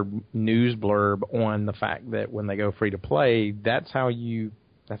another news blurb on the fact that when they go free to play, that's how you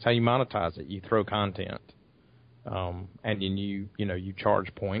monetize it. You throw content, and then you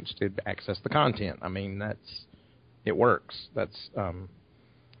charge points to access the content. I mean, it works. That's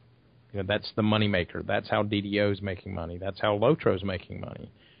that's the moneymaker. That's how DDO's making money. That's how Lotro's making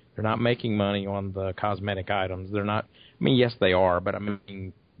money. They're not making money on the cosmetic items. They're not. I mean, yes, they are, but I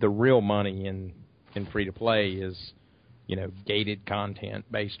mean, the real money in free to play is gated content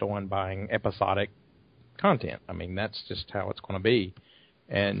based on buying episodic content. I mean, that's just how it's going to be.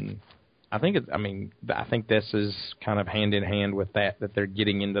 And I think this is kind of hand in hand with that they're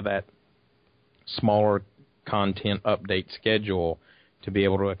getting into that smaller content update schedule to be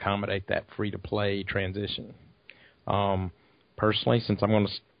able to accommodate that free-to-play transition. Personally, since I'm going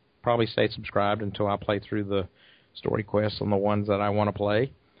to probably stay subscribed until I play through the story quests on the ones that I want to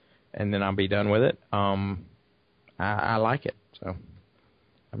play, and then I'll be done with it, I like it. So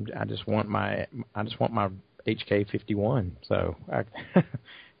I just want my HK-51. So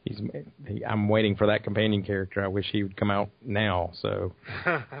I'm waiting for that companion character. I wish he would come out now. So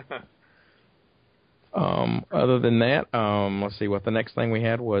other than that, let's see what the next thing we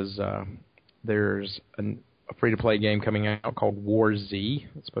had was. There's a free-to-play game coming out called War Z.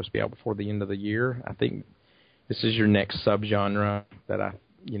 It's supposed to be out before the end of the year. I think this is your next subgenre that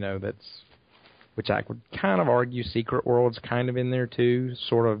which I would kind of argue Secret World's kind of in there too,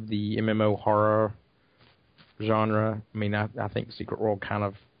 sort of the MMO horror genre. I mean, I think Secret World kind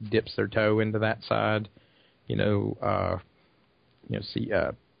of dips their toe into that side. CCP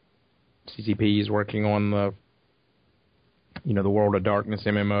is working on the World of Darkness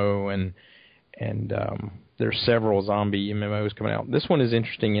MMO, and there's several zombie MMOs coming out. This one is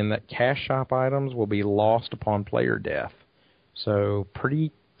interesting in that cash shop items will be lost upon player death. So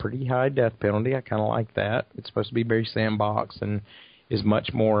pretty high death penalty. I kind of like that. It's supposed to be very sandbox and is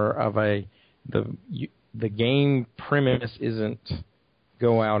much more of the game premise isn't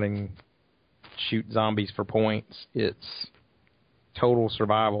go out and shoot zombies for points. It's total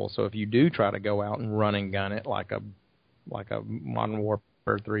survival. So if you do try to go out and run and gun it like a Modern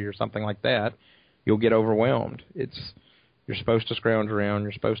Warfare 3 or something like that, you'll get overwhelmed. You're supposed to scrounge around.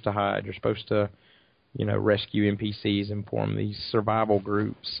 You're supposed to hide. You're supposed to rescue NPCs and form these survival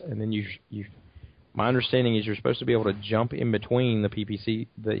groups. And then my understanding is you're supposed to be able to jump in between the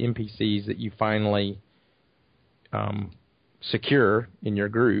NPCs that you finally secure in your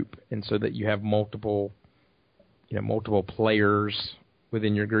group, and so that you have multiple players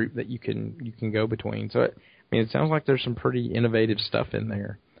within your group that you can go between. So it sounds like there's some pretty innovative stuff in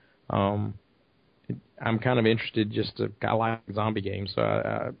there. I'm kind of interested I like zombie games,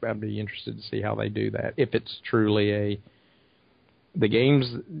 so I'd be interested to see how they do that. If it's truly the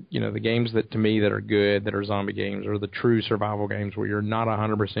games that to me that are good, that are zombie games, are the true survival games where you're not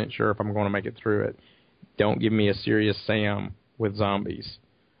 100% sure if I'm going to make it through it. Don't give me a Serious Sam with zombies.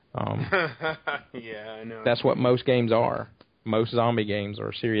 Yeah, I know. That's what most games are. Most zombie games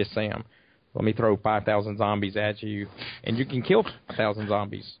are Serious Sam. Let me throw 5,000 zombies at you, and you can kill 5,000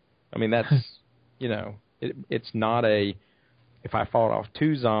 zombies. I mean, that's, it's not if I fought off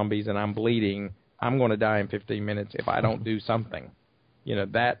 2 zombies and I'm bleeding, I'm going to die in 15 minutes if I don't do something.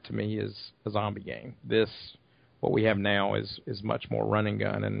 That to me is a zombie game. What we have now is much more run and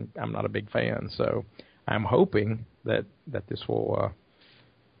gun, and I'm not a big fan. So I'm hoping that this will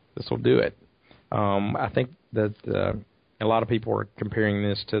do it. I think that a lot of people are comparing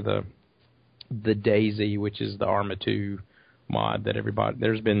this to the DayZ, which is the Arma 2 mod that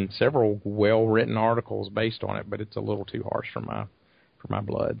there's been several well-written articles based on it, but it's a little too harsh for my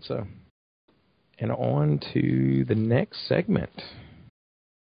blood. So, and on to the next segment.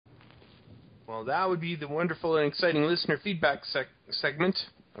 Well, that would be the wonderful and exciting listener feedback segment.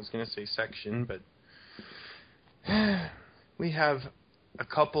 I was going to say section, but we have a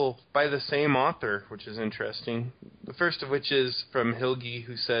couple by the same author, which is interesting. The first of which is from Hilgi,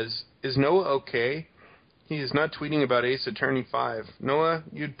 who says, "Is Noah okay? He is not tweeting about Ace Attorney 5. Noah,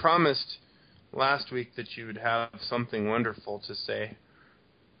 you'd promised last week that you would have something wonderful to say."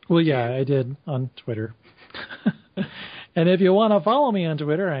 Well, yeah, I did on Twitter. And if you want to follow me on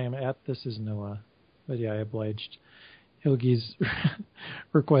Twitter, I am at ThisIsNoah. But yeah, I obliged Hilgi's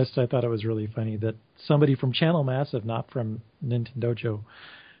request. I thought it was really funny that somebody from Channel Massive, not from Nintendojo,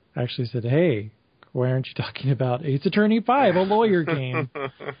 actually said, "Hey, why aren't you talking about Ace Attorney 5, a lawyer game?"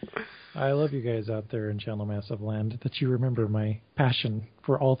 I love you guys out there in Channel Massive land, that you remember my passion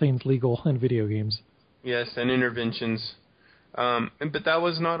for all things legal in video games. Yes, and interventions. But that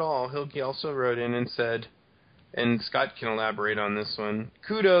was not all. Hilgi also wrote in and said, and Scott can elaborate on this one,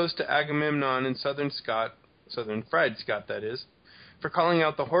 "Kudos to Agamemnon and Southern Fried Scott, that is, for calling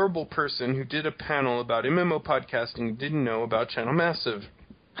out the horrible person who did a panel about MMO podcasting and didn't know about Channel Massive.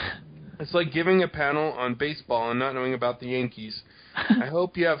 It's like giving a panel on baseball and not knowing about the Yankees. I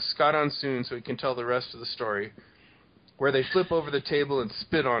hope you have Scott on soon so he can tell the rest of the story, where they flip over the table and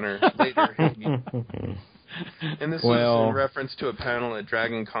spit on her later." And this was in reference to a panel at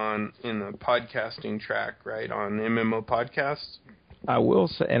Dragon Con in the podcasting track, right, on MMO podcasts. I will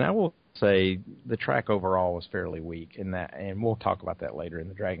say the track overall was fairly weak in that, and we'll talk about that later in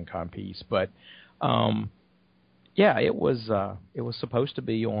the Dragon Con piece. But yeah, it was supposed to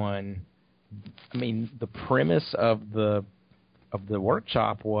be on. I mean, the premise of the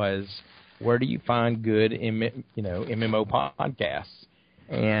workshop was, where do you find good MMO podcasts?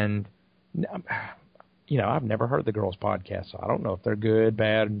 And I've never heard the girls' podcast, so I don't know if they're good,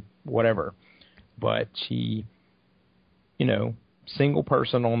 bad, whatever. But she, single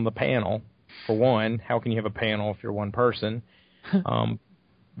person on the panel, for one. How can you have a panel if you're one person?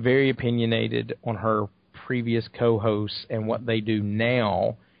 Very opinionated on her previous co-hosts and what they do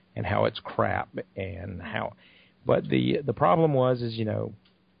now and how it's crap and how. But the problem is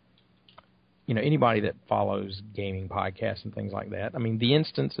anybody that follows gaming podcasts and things like that. I mean, The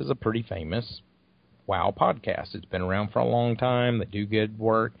Instance is a pretty famous WoW podcast. It's been around for a long time. They do good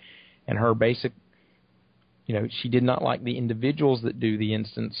work. And her basic, she did not like the individuals that do The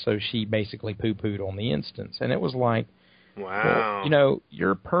Instance, so she basically poo-pooed on The Instance. And it was like, wow. Well,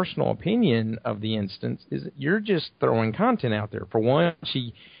 your personal opinion of The Instance is you're just throwing content out there. For one,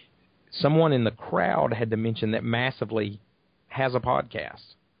 someone in the crowd had to mention that Massively has a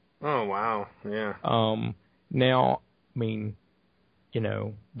podcast. Oh, wow. Yeah. Now, I mean,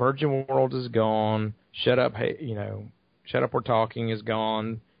 Virgin World is gone. Shut Up, We're Talking is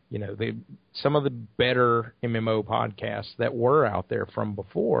gone. Some of the better MMO podcasts that were out there from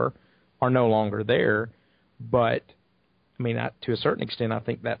before are no longer there. But I mean, to a certain extent, I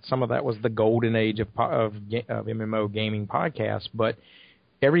think that some of that was the golden age of MMO gaming podcasts. But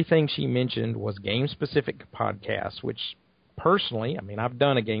everything she mentioned was game-specific podcasts, which personally, I mean, I've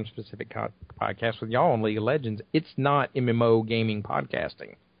done a game-specific podcast with y'all on League of Legends. It's not MMO gaming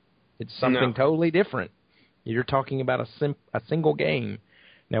podcasting. It's something totally different. You're talking about a single game.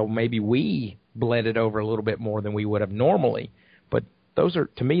 Now, maybe we bled it over a little bit more than we would have normally, but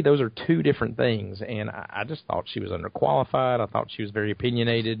to me, those are two different things, and I just thought she was underqualified. I thought she was very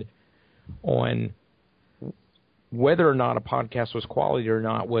opinionated on whether or not a podcast was quality or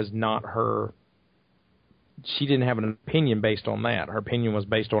not was not her. She didn't have an opinion based on that. Her opinion was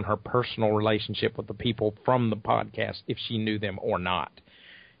based on her personal relationship with the people from the podcast, if she knew them or not.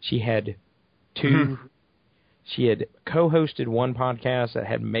 She had She had co-hosted one podcast that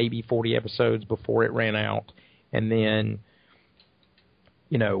had maybe 40 episodes before it ran out, and then,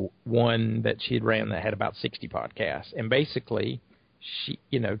 one that she had ran that had about 60 podcasts. And basically, she,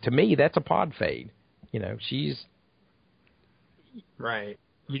 to me, that's a pod fade. She's right.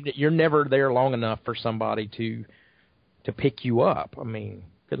 You're never there long enough for somebody to pick you up. I mean,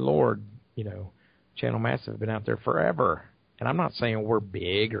 good Lord, Channel Massive have been out there forever. And I'm not saying we're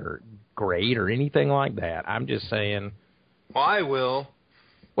big or great or anything like that. I'm just saying. Well, I will.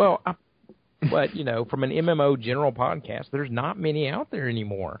 Well, but, from an MMO general podcast, there's not many out there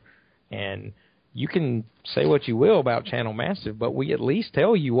anymore. And you can say what you will about Channel Massive, but we at least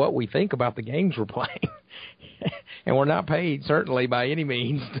tell you what we think about the games we're playing. And we're not paid, certainly, by any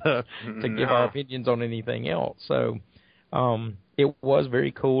means to give our opinions on anything else. So it was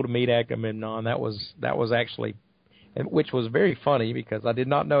very cool to meet Agamemnon. That was actually, which was very funny because I did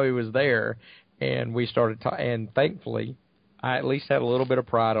not know he was there. And we started and thankfully, I at least had a little bit of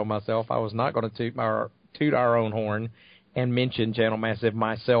pride on myself. I was not going to toot our own horn and mention Channel Massive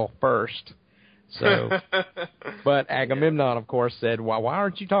myself first. So, but Agamemnon, of course, said, "Why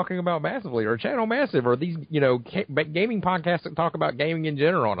aren't you talking about Massively or Channel Massive or these, gaming podcasts that talk about gaming in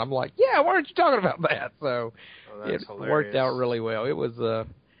general?" And I'm like, "Yeah, why aren't you talking about that?" So it worked out really well. It was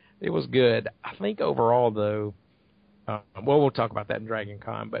good. I think overall, though, we'll talk about that in Dragon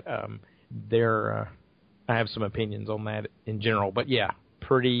Con, but I have some opinions on that in general. But yeah,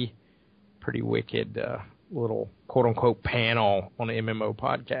 pretty wicked little quote unquote panel on MMO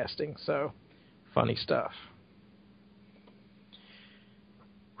podcasting. So. Funny stuff.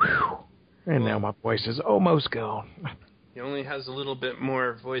 Whew. And now my voice is almost gone. He only has a little bit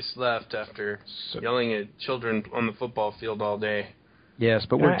more voice left after yelling at children on the football field all day. Yes,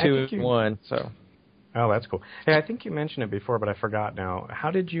 but we're 2-1, so. Oh, that's cool. Hey, I think you mentioned it before, but I forgot now.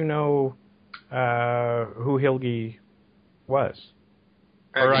 How did you know who Hilgi was?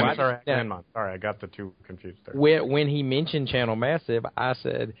 Agamemnon. Sorry, I got the two confused there. When he mentioned Channel Massive, I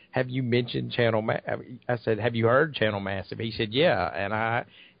said, "Have you mentioned Channel Massive?" I said, "Have you heard Channel Massive?" He said, "Yeah."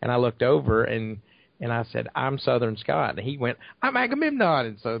 And I looked over and I said, "I'm Southern Scott." And he went, "I'm Agamemnon."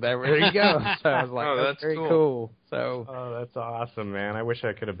 And so there you go. So I was like, "Oh, that's very cool." So, that's awesome, man. I wish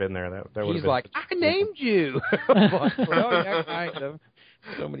I could have been there. That he's like, "I named you." Like, well, yeah, kind of.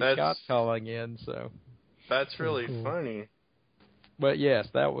 So many shots calling in. So that's really funny. But yes,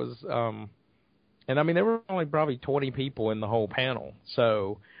 that was, and I mean, there were only probably 20 people in the whole panel.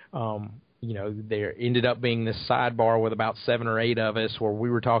 So, there ended up being this sidebar with about 7 or 8 of us where we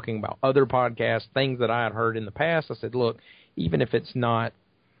were talking about other podcasts, things that I had heard in the past. I said, look, even if it's not,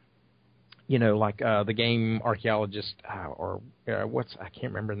 like the Game Archaeologist I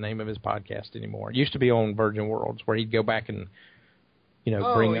can't remember the name of his podcast anymore. It used to be on Virgin Worlds where he'd go back and,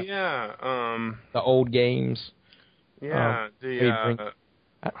 bring up the old games. Yeah, oh,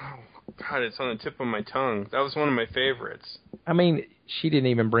 God, it's on the tip of my tongue. That was one of my favorites. I mean, she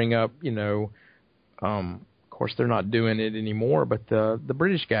didn't even bring up, of course they're not doing it anymore, but the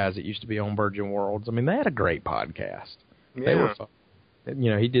British guys that used to be on Virgin Worlds, I mean, they had a great podcast. Yeah. They were fun.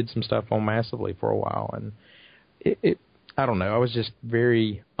 He did some stuff on Massively for a while, and it I don't know, I was just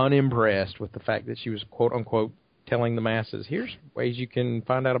very unimpressed with the fact that she was, quote unquote, telling the masses, here's ways you can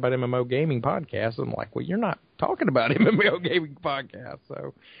find out about MMO gaming podcasts. I'm like, well, you're not talking about MMO gaming podcasts,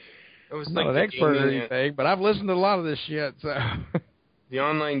 so I'm not an expert or anything, but I've listened to a lot of this shit. So the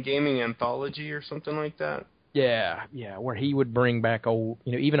online gaming anthology or something like that. Yeah, where he would bring back old,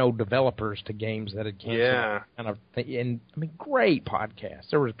 even old developers to games that had canceled. Yeah, kind of thing. And I mean, great podcasts.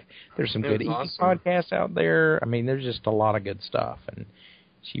 There's some good podcasts out there. I mean, there's just a lot of good stuff, and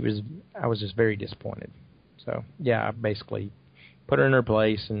I was just very disappointed. So, yeah, I basically put her in her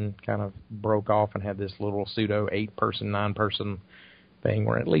place and kind of broke off and had this little pseudo 8-person, 9-person thing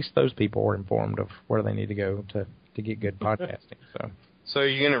where at least those people were informed of where they need to go to get good podcasting. So are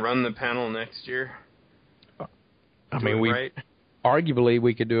you going to run the panel next year? I mean, arguably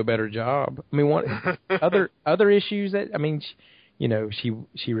we could do a better job. I mean, what other issues that, I mean,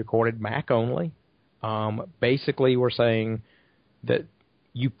 she recorded Mac only. Basically, we're saying that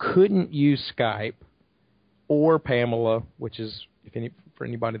you couldn't use Skype or Pamela, which is, for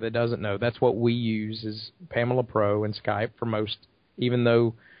anybody that doesn't know, that's what we use is Pamela Pro and Skype for most, even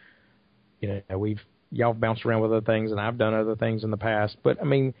though, y'all bounced around with other things and I've done other things in the past, but I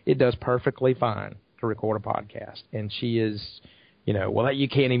mean, it does perfectly fine to record a podcast. And she is, well, you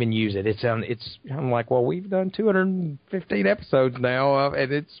can't even use it. I'm like, well, we've done 215 episodes now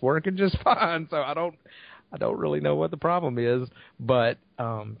and it's working just fine. So I don't really know what the problem is, but,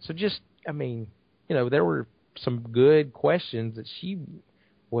 so just, I mean, there were some good questions that she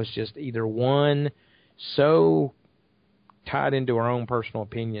was just either one, so tied into her own personal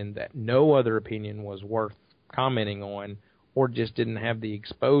opinion that no other opinion was worth commenting on, or just didn't have the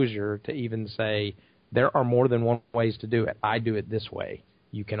exposure to even say, there are more than one ways to do it. I do it this way.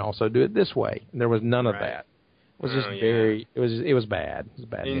 You can also do it this way. And there was none of that. It was just it was bad. It was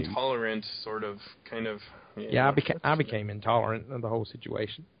bad. Intolerant, sort of, kind of. Yeah, I became intolerant of the whole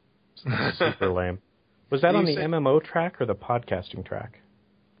situation. Super lame. Was that on the MMO track or the podcasting track?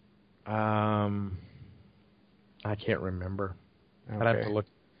 I can't remember. Okay. I'd have to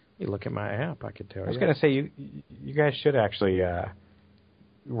look at my app. I could tell you. I was going to say, you guys should actually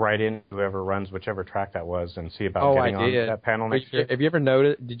write in whoever runs whichever track that was and see about getting on that panel next year. Have you ever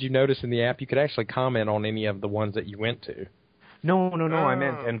noticed? Did you notice in the app you could actually comment on any of the ones that you went to? No. I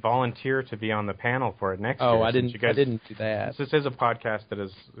meant and volunteer to be on the panel for it next year. Oh, I didn't do that. This is a podcast that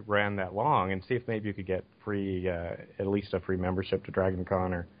has ran that long, and see if maybe you could get free, at least a free membership to Dragon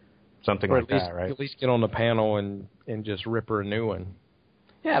Con or something like that, right? At least get on the panel and just rip her a new one.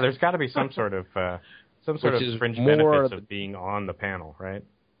 Yeah, there's got to be some sort of fringe benefits of being on the panel, right?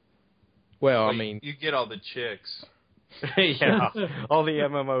 Well, I mean, you get all the chicks. Yeah, all the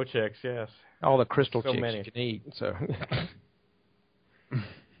MMO chicks. Yes, all the crystal chicks many. you can eat. So,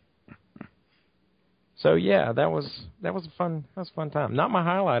 so yeah, that was a fun time. Not my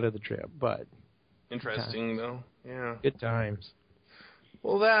highlight of the trip, but interesting though. Yeah, good times.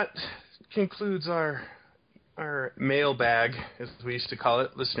 Well, that concludes our mailbag, as we used to call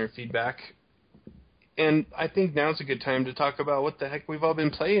it, listener feedback. And I think now's a good time to talk about what the heck we've all been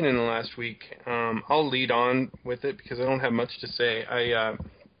playing in the last week. I'll lead on with it because I don't have much to say.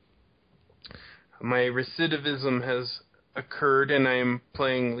 My recidivism has occurred, and I'm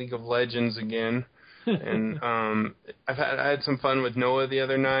playing League of Legends again. And I had some fun with Noah the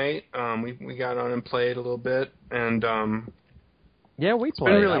other night. We got on and played a little bit, and yeah, we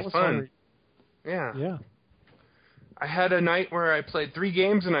played. It's been really fun. Yeah. Yeah. I had a night where I played 3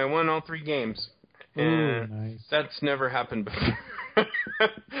 games and I won all 3 games. And nice. That's never happened before.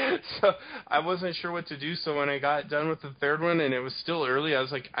 So I wasn't sure what to do. So when I got done with the 3rd one and it was still early, I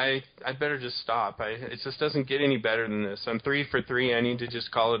was like, I better just stop. It just doesn't get any better than this. I'm 3 for 3. I need to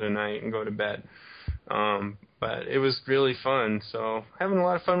just call it a night and go to bed. But it was really fun. So having a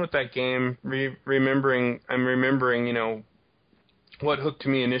lot of fun with that game. I'm remembering, you know, what hooked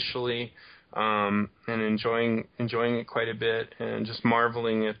me initially. And enjoying it quite a bit, and just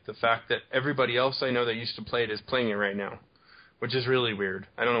marveling at the fact that everybody else I know that used to play it is playing it right now, which is really weird.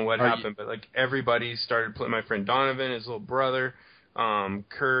 I don't know what happened, but like everybody started playing. My friend Donovan, his little brother,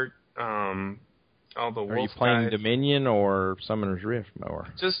 Kurt, all the Wolf Are you playing guys. Dominion or Summoner's Rift more?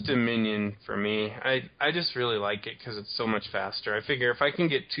 Just Dominion for me. I just really like it because it's so much faster. I figure if I can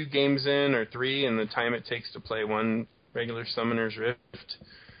get 2 games in or 3 in the time it takes to play one regular Summoner's Rift,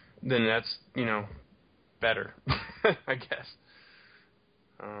 then that's, you know, better, I guess.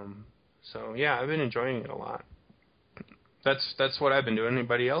 So yeah, I've been enjoying it a lot. That's what I've been doing.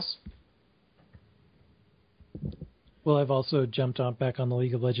 Anybody else? Well, I've also jumped on back on the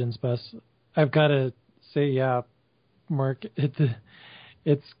League of Legends bus. I've got to say, yeah, Mark,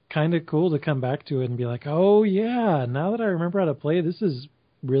 it's kind of cool to come back to it and be like, oh yeah, now that I remember how to play, this is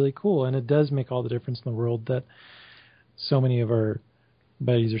really cool, and it does make all the difference in the world that so many of our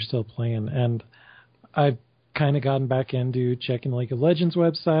buddies are still playing. And I've kind of gotten back into checking the League of Legends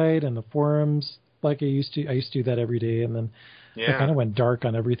website and the forums like I used to. I used to do that every day, and then I kind of went dark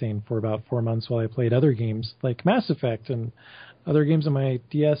on everything for about 4 months while I played other games like Mass Effect and other games on my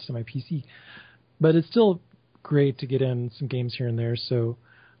DS and my PC. But it's still great to get in some games here and there. So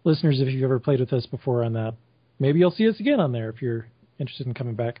listeners, if you've ever played with us before on that, maybe you'll see us again on there if you're interested in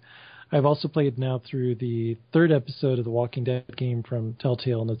coming back. I've also played now through the 3rd episode of the Walking Dead game from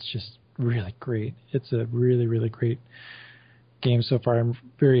Telltale, and it's just really great. It's a really, really great game so far. I'm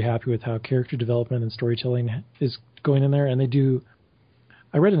very happy with how character development and storytelling is going in there. And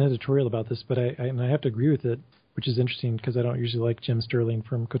I read an editorial about this, but I have to agree with it, which is interesting because I don't usually like Jim Sterling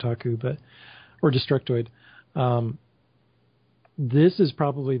from Kotaku, or Destructoid. This is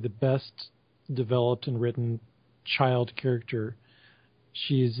probably the best developed and written child character.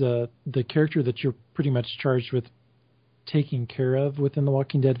 She's the character that you're pretty much charged with taking care of within the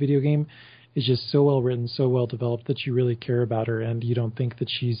Walking Dead video game is just so well written, so well developed that you really care about her, and you don't think that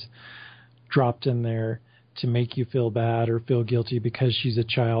she's dropped in there to make you feel bad or feel guilty because she's a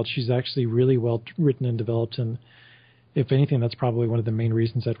child. She's actually really well written and developed, and if anything, that's probably one of the main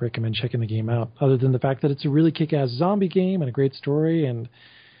reasons I'd recommend checking the game out, other than the fact that it's a really kick-ass zombie game and a great story, and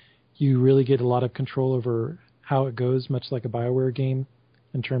you really get a lot of control over how it goes, much like a BioWare game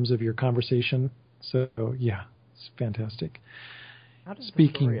in terms of your conversation. So, yeah, it's fantastic. How does the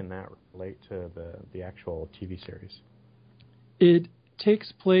story in that relate to the actual TV series? It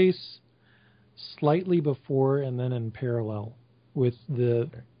takes place slightly before and then in parallel with the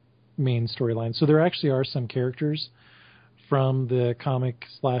main storyline. So there actually are some characters from the comic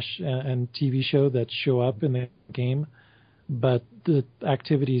 / and TV show that show up in the game, but the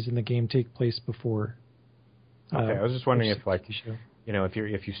activities in the game take place before. Okay, I was just wondering if, like, you know, if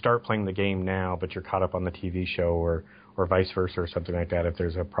you start playing the game now, but you're caught up on the TV show, or vice versa, or something like that, if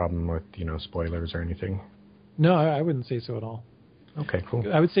there's a problem with, you know, spoilers or anything. No, I wouldn't say so at all. Okay, cool.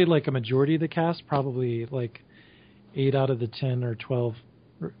 I would say like a majority of the cast, probably like 8 out of the 10 or 12,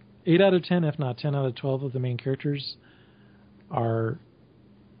 or 8 out of 10, if not 10 out of 12 of the main characters are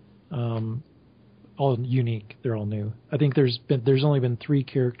all unique. They're all new. I think there's only been 3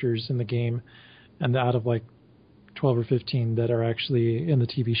 characters in the game, and out of like 12 or 15 that are actually in the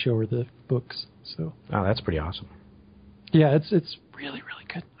TV show or the books. So. Oh, that's pretty awesome. Yeah, it's really, really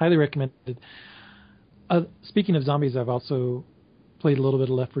good. Highly recommended. Speaking of zombies, I've also played a little bit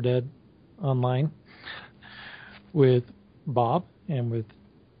of Left 4 Dead online with Bob and with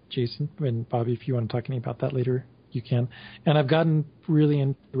Jason and Bobby, if you want to talk any about that later, you can. And I've gotten really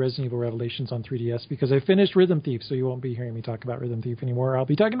into Resident Evil Revelations on 3DS because I finished Rhythm Thief, so you won't be hearing me talk about Rhythm Thief anymore. I'll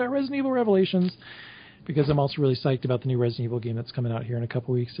be talking about Resident Evil Revelations because I'm also really psyched about the new Resident Evil game that's coming out here in a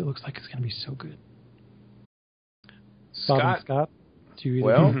couple weeks. It looks like it's going to be so good. Scott,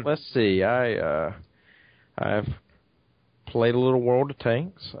 well, let's see. I've played a little World of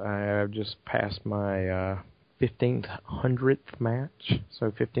Tanks. I've just passed my 1,500th match, so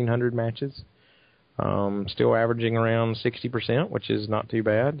 1,500 matches. Still averaging around 60%, which is not too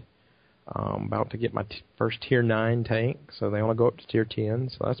bad. About to get my first Tier 9 tank, so they only go up to Tier 10,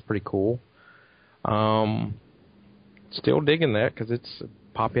 so that's pretty cool. Still digging that because it's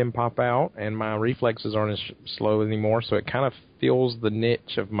pop in, pop out, and my reflexes aren't as slow anymore, so it kind of fills the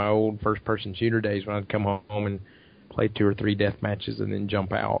niche of my old first-person shooter days when I'd come home and play 2 or 3 death matches and then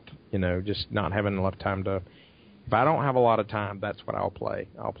jump out, just not having enough time to... If I don't have a lot of time, that's what I'll play.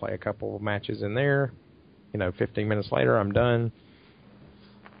 I'll play a couple of matches in there. 15 minutes later, I'm done.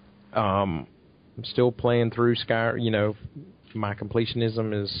 I'm still playing through Skyrim. My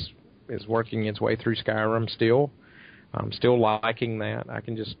completionism is working its way through Skyrim still. I'm still liking that. I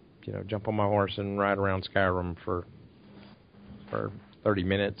can just, jump on my horse and ride around Skyrim for 30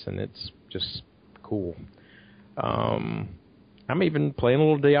 minutes, and it's just cool. I'm even playing a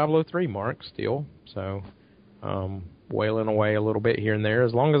little Diablo 3, Mark, still. So... wailing away a little bit here and there.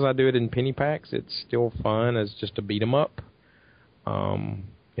 As long as I do it in penny packs, it's still fun as just to beat 'em up.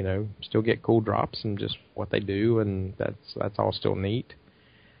 Still get cool drops and just what they do, and that's all still neat.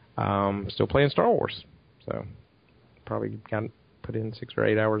 Still playing Star Wars, so probably got put in 6 or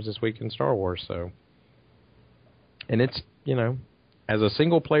 8 hours this week in Star Wars. So, and it's as a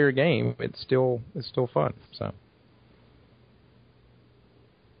single player game, it's still fun. So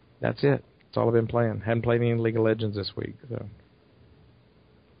that's it. That's all I've been playing. Hadn't played any League of Legends this week. So.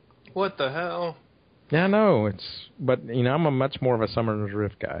 What the hell? Yeah, I know. But I'm a much more of a Summoner's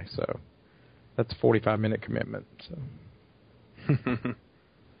Rift guy, so that's a 45-minute commitment. So.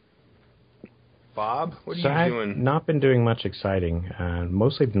 Bob, what are you doing? I've not been doing much exciting.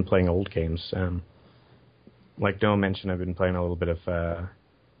 Mostly been playing old games. Like Noah mentioned, I've been playing a little bit of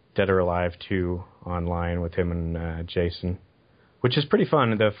Dead or Alive 2 online with him and Jason. Which is pretty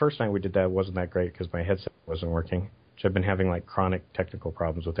fun. The first night we did that wasn't that great because my headset wasn't working. Which I've been having chronic technical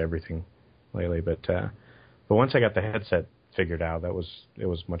problems with everything lately. But once I got the headset figured out, it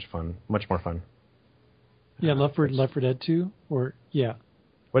was much more fun. Yeah, Left 4 Dead 2, or yeah.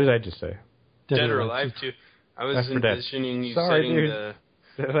 What did I just say? Dead or Alive 2. I was envisioning you saying the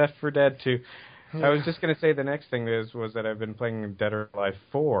Left 4 Dead 2. I was just going to say the next thing was that I've been playing Dead or Alive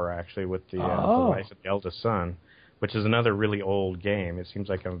 4 actually with the wife of the eldest son. Which is another really old game. It seems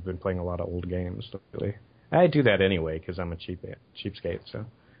like I've been playing a lot of old games lately. I do that anyway because I'm a cheapskate. So,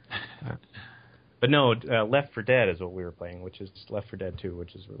 but no, Left 4 Dead is what we were playing, which is Left 4 Dead 2,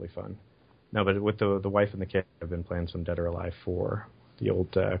 which is really fun. No, but with the wife and the kid, I've been playing some Dead or Alive 4, the old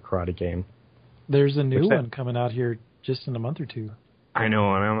karate game. There's a new one coming out here just in a month or two. I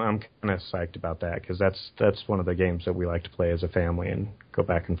know, and I'm kind of psyched about that because that's one of the games that we like to play as a family and go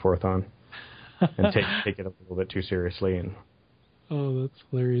back and forth on. And take it a little bit too seriously. And oh, that's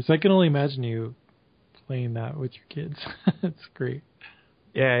hilarious! I can only imagine you playing that with your kids. It's great.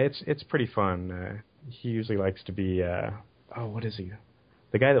 Yeah, it's pretty fun. He usually likes to be what is he?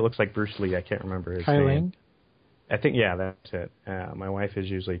 The guy that looks like Bruce Lee. I can't remember his name. Lang? I think that's it. My wife is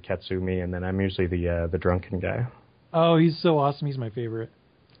usually Katsumi, and then I'm usually the drunken guy. Oh, he's so awesome! He's my favorite.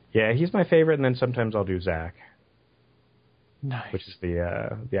 Yeah, he's my favorite, and then sometimes I'll do Zach. Nice. Which is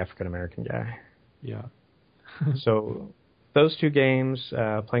the African American guy. Yeah. So those 2 games,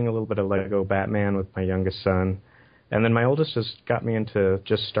 playing a little bit of Lego Batman with my youngest son, and then my oldest has got me into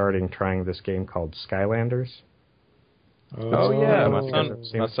just trying this game called Skylanders. Oh yeah,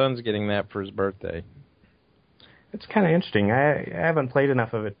 my son's getting that for his birthday. It's kind of interesting. I haven't played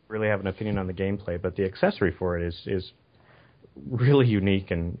enough of it to really have an opinion on the gameplay, but the accessory for it is really unique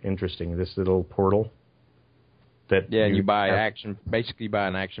and interesting. This little portal. And you buy basically buy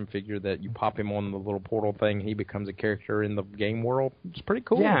an action figure that you pop him on the little portal thing. He becomes a character in the game world. It's pretty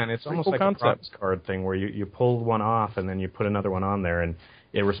cool. Yeah, and it's almost cool like a props card thing where you pull one off and then you put another one on there and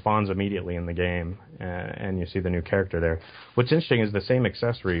it responds immediately in the game and you see the new character there. What's interesting is the same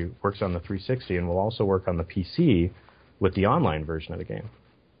accessory works on the 360 and will also work on the PC with the online version of the game.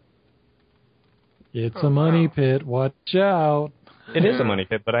 It's a money pit. Watch out. It is a money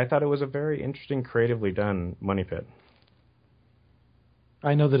pit, but I thought it was a very interesting, creatively done money pit.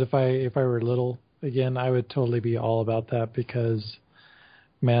 I know that if I were little, again, I would totally be all about that because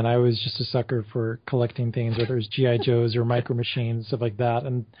man, I was just a sucker for collecting things, whether it's G.I. Joes or Micro Machines, stuff like that.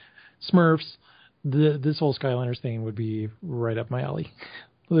 And Smurfs, this whole Skylanders thing would be right up my alley.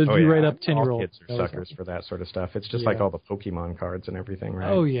 It would be right up 10-year-old. All kids are suckers for that sort of stuff. It's just like all the Pokemon cards and everything,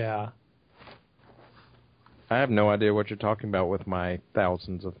 right? Oh, yeah. I have no idea what you're talking about with my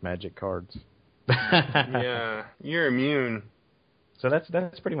thousands of Magic cards. Yeah, you're immune. So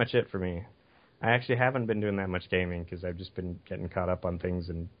that's pretty much it for me. I actually haven't been doing that much gaming because I've just been getting caught up on things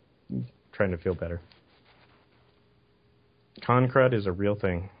and trying to feel better. Con crud is a real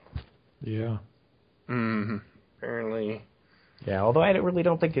thing. Yeah. Apparently. Yeah, although I really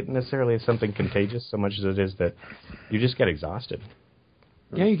don't think it necessarily is something contagious so much as it is that you just get exhausted.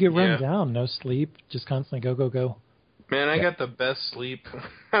 Yeah, you get run down, no sleep, just constantly go. Man, I got the best sleep.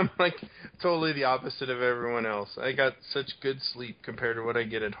 I'm like totally the opposite of everyone else. I got such good sleep compared to what I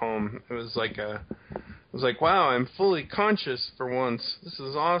get at home. It was like wow, I'm fully conscious for once. This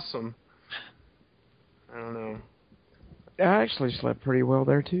is awesome. I don't know. I actually slept pretty well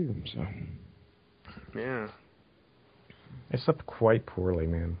there too. So. Yeah. I slept quite poorly,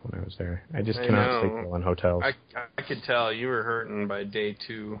 man, when I was there. I just cannot sleep well in hotels. I could tell you were hurting by day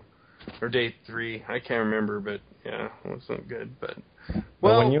 2 or day 3. I can't remember, but yeah, it wasn't good. But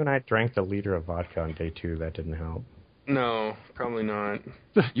well, when you and I drank the liter of vodka on day 2, that didn't help. No, probably not.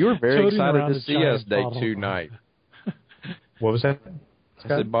 You were very excited to see us day 2 night. What was that? I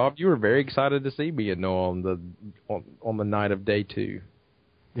said, Bob, you were very excited to see me and Noah on the night of day 2.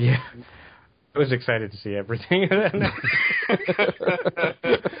 Yeah. I was excited to see everything.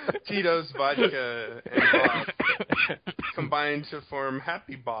 Tito's vodka and Bob combined to form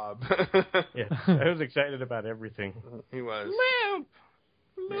Happy Bob. Yes, I was excited about everything. He was. Lamp!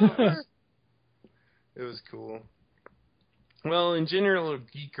 It was cool. Well, in general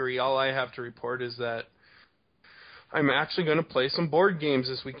geekery, all I have to report is that I'm actually going to play some board games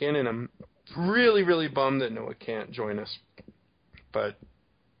this weekend, and I'm really, really bummed that Noah can't join us. But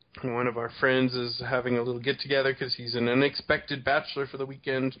one of our friends is having a little get-together because he's an unexpected bachelor for the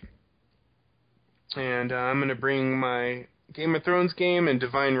weekend. And I'm going to bring my Game of Thrones game and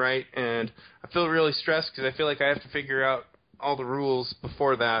Divine Right, and I feel really stressed because I feel like I have to figure out all the rules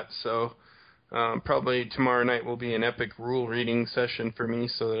before that. So probably tomorrow night will be an epic rule reading session for me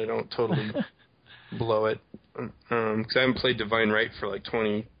so that I don't totally blow it. Because I haven't played Divine Right for like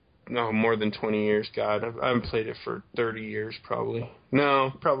more than 20 years. God, I haven't played it for 30 years probably.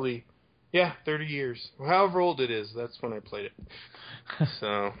 No, probably, 30 years. However old it is, that's when I played it.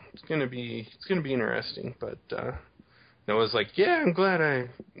 So it's gonna be interesting. But Noah's like, I'm glad I'm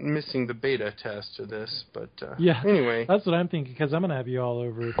missing the beta test of this. But anyway, that's what I'm thinking because I'm gonna have you all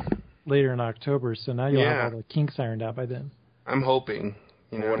over later in October. So now you'll have all the kinks ironed out by then. I'm hoping.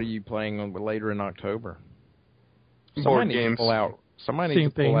 What are you playing on later in October? Board games. Somebody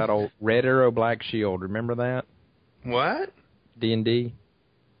needs to pull out old Red Arrow Black Shield. Remember that? What? D&D?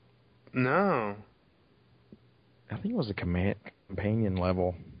 No. I think it was a companion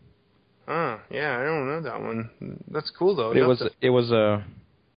level. Yeah, I don't know that one. That's cool though. It's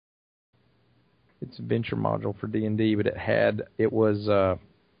a venture module for D&D, but it had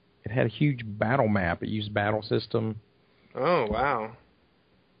a huge battle map. It used battle system. Oh wow.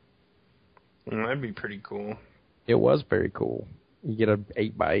 That'd be pretty cool. It was very cool. You get an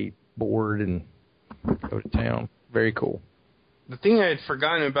 8x8 board and go to town. Very cool. The thing I had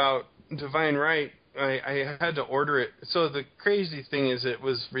forgotten about Divine Right, I had to order it. So the crazy thing is it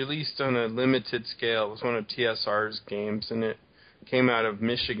was released on a limited scale. It was one of TSR's games, and it came out of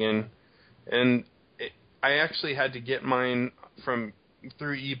Michigan. And I actually had to get mine through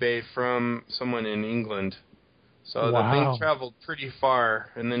eBay from someone in England. So the thing traveled pretty far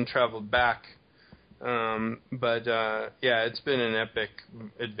and then traveled back. But it's been an epic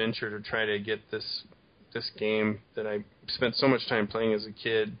adventure to try to get this game that I spent so much time playing as a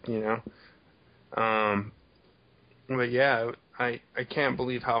kid, But yeah, I can't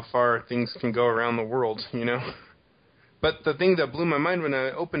believe how far things can go around the world, But the thing that blew my mind when I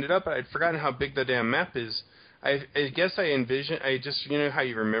opened it up, I'd forgotten how big the damn map is. I guess how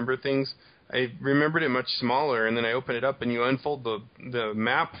you remember things. I remembered it much smaller, and then I open it up, and you unfold the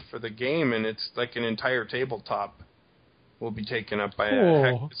map for the game, and it's like an entire tabletop will be taken up by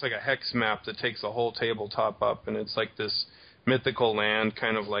it's like a hex map that takes the whole tabletop up, and it's like this mythical land,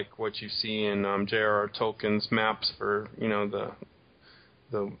 kind of like what you see in J.R.R. Tolkien's maps for the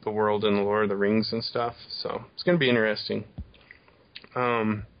world and the Lord of the Rings and stuff. So it's going to be interesting.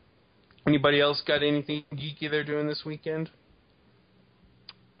 Anybody else got anything geeky they're doing this weekend?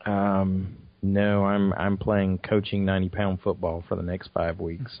 No, I'm playing coaching 90-pound football for the next 5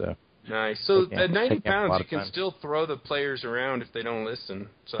 weeks. So Nice. So at 90 pounds, you can still throw the players around if they don't listen.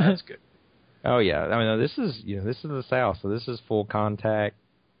 So that's good. Oh yeah, I mean this is the South, so this is full contact.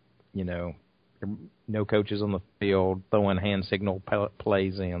 No coaches on the field, throwing hand signal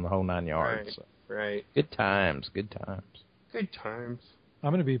plays in the whole 9 yards. Right. So. Right. Good times. Good times. I'm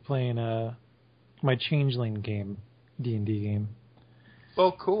going to be playing my Changeling game, D&D game.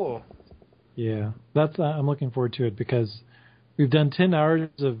 Oh, cool. Yeah, that's I'm looking forward to it because we've done 10 hours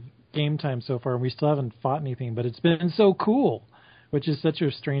of game time so far, and we still haven't fought anything, but it's been so cool, which is such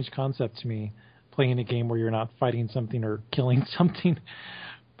a strange concept to me, playing a game where you're not fighting something or killing something,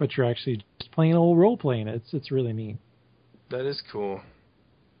 but you're actually just playing a little role-playing. It's really neat. That is cool.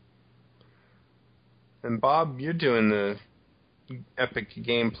 And Bob, you're doing the epic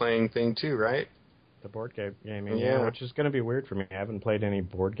game-playing thing too, right? The board game gaming, yeah, which is going to be weird for me. I haven't played any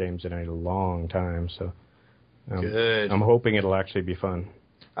board games in a long time, so good. I'm hoping it'll actually be fun.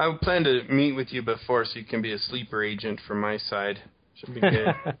 I plan to meet with you before so you can be a sleeper agent from my side. Should be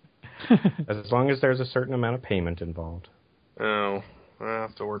good. As long as there's a certain amount of payment involved. Oh, I'll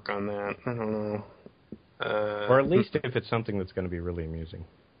have to work on that. I don't know. Or at least if it's something that's going to be really amusing.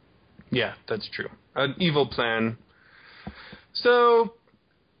 Yeah, that's true. An evil plan. So,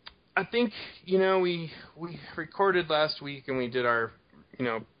 I think, we recorded last week and we did our,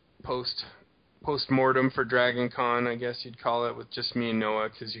 post-mortem for Dragon Con, I guess you'd call it, with just me and Noah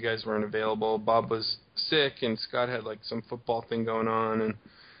because you guys weren't available. Bob was sick and Scott had some football thing going on. And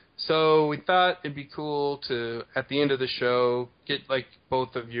so we thought it'd be cool to, at the end of the show, get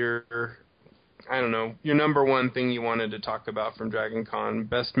both of your, your number one thing you wanted to talk about from Dragon Con.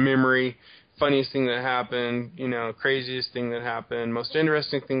 Best memory, funniest thing that happened, craziest thing that happened, most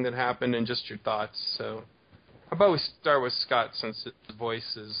interesting thing that happened, and just your thoughts. So how about we start with Scott since his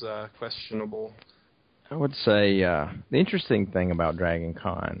voice is questionable? I would say the interesting thing about Dragon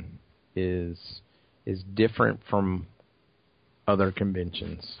Con is different from other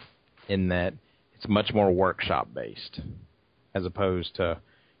conventions in that it's much more workshop-based as opposed to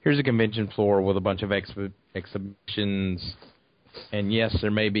here's a convention floor with a bunch of exhibitions, and yes,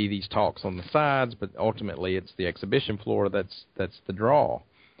 there may be these talks on the sides, but ultimately it's the exhibition floor that's the draw.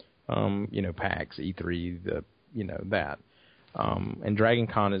 PAX, E3, that. And Dragon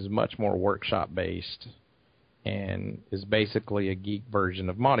Con is much more workshop-based and is basically a geek version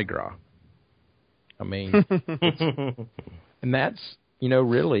of Mardi Gras. I mean, and that's,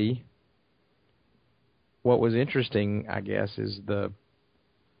 really what was interesting, I guess, is the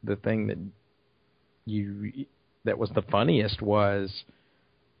thing that was the funniest was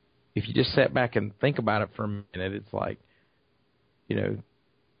if you just sat back and think about it for a minute, it's like,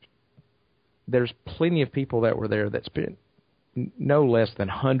 there's plenty of people that were there that spent no less than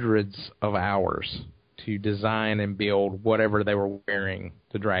hundreds of hours to design and build whatever they were wearing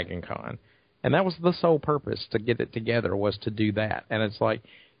to Dragon Con. And that was the sole purpose to get it together was to do that. And it's like,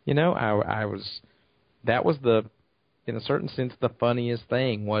 that was the, in a certain sense, the funniest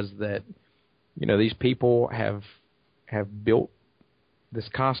thing was that, these people have built this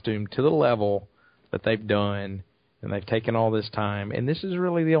costume to the level that they've done, and they've taken all this time, and this is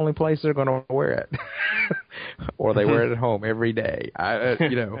really the only place they're going to wear it, or they wear it at home every day.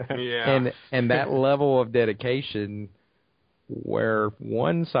 Yeah. And that level of dedication, where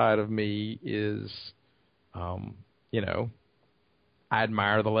one side of me is, I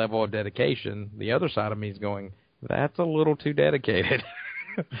admire the level of dedication. The other side of me is going, that's a little too dedicated.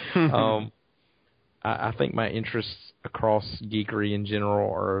 I think my interests across geekery in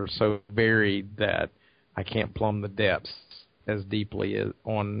general are so varied that I can't plumb the depths as deeply as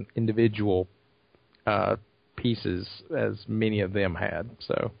on individual pieces as many of them had.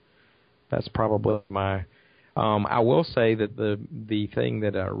 So that's probably my. I will say that the thing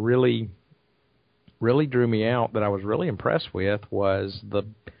that really drew me out, that I was really impressed with, was the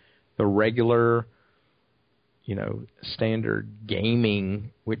regular, standard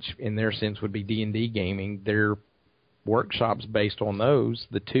gaming, which in their sense would be D&D gaming. Their workshops based on those.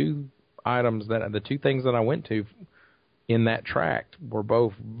 The two things that I went to in that tract were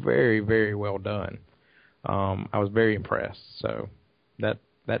both very, very well done. I was very impressed. So that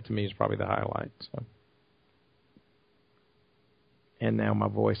to me is probably the highlight. So. And now my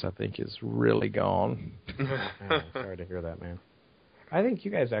voice, I think, is really gone. Sorry to hear that, man. I think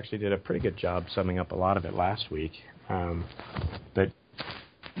you guys actually did a pretty good job summing up a lot of it last week. But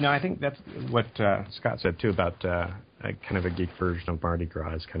no, I think that's what Scott said too about kind of a geek version of Mardi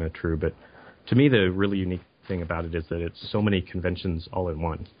Gras is kind of true. But to me, the really unique thing about it is that it's so many conventions all in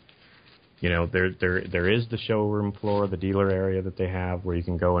one. There is the showroom floor, the dealer area that they have where you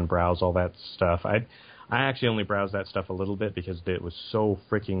can go and browse all that stuff. I I actually only browsed that stuff a little bit because it was so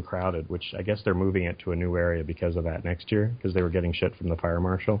freaking crowded, which I guess they're moving it to a new area because of that next year, because they were getting shit from the fire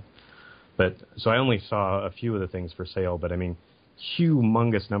marshal. But so I only saw a few of the things for sale, but I mean,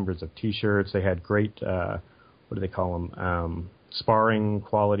 humongous numbers of T-shirts. They had great, what do they call them? Sparring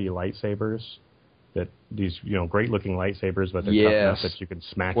quality lightsabers. That these, great looking lightsabers, but they're tough enough that you could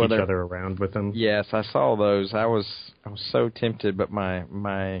smack each other around with them. Yes, I saw those. I was so tempted, but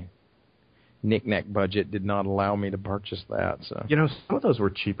my knick-knack budget did not allow me to purchase that. So some of those were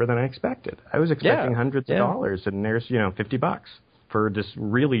cheaper than I expected. I was expecting hundreds of dollars, and there's $50 for this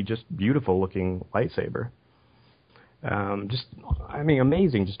really just beautiful looking lightsaber.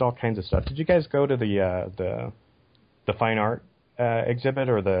 Amazing, just all kinds of stuff. Did you guys go to the fine art exhibit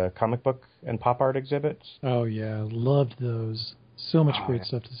or the comic book and pop art exhibits? Oh yeah, loved those. So much great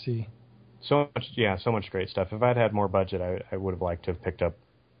stuff to see. So much great stuff. If I'd had more budget, I would have liked to have picked up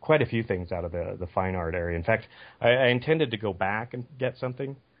quite a few things out of the fine art area. In fact, I intended to go back and get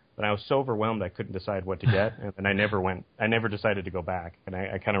something, but I was so overwhelmed I couldn't decide what to get, and I never decided to go back, and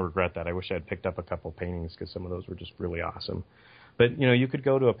I kind of regret that. I wish I had picked up a couple paintings because some of those were just really awesome. But you could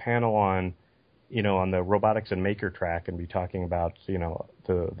go to a panel on the robotics and maker track and be talking about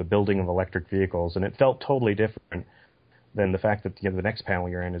the building of electric vehicles, and it felt totally different than the fact that the next panel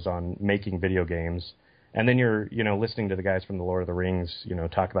you're in is on making video games. And then you're, listening to the guys from the Lord of the Rings,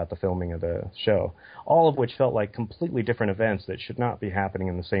 talk about the filming of the show, all of which felt like completely different events that should not be happening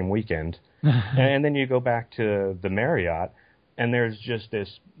in the same weekend. And then you go back to the Marriott, and there's just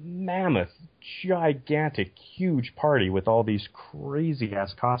this mammoth, gigantic, huge party with all these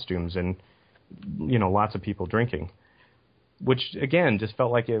crazy-ass costumes and, lots of people drinking, which, again, just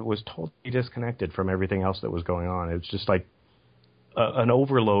felt like it was totally disconnected from everything else that was going on. It was just like an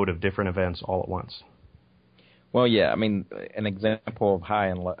overload of different events all at once. Well, yeah, I mean, an example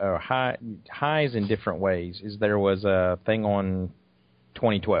of highs in different ways is there was a thing on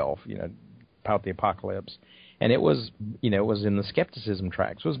 2012, about the apocalypse, and it was in the skepticism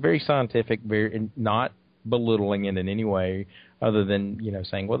track. So it was very scientific, very not belittling it in any way, other than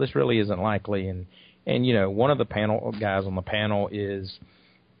saying, well, this really isn't likely, and one of the panel guys on the panel is,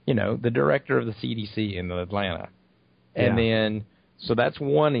 the director of the CDC in Atlanta, and then so that's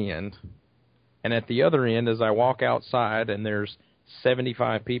one end. And at the other end, as I walk outside, and there's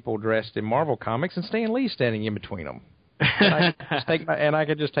 75 people dressed in Marvel comics, and Stan Lee standing in between them, and I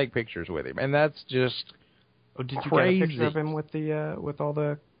could just take pictures with him, and that's just did you crazy. Get a picture of him with all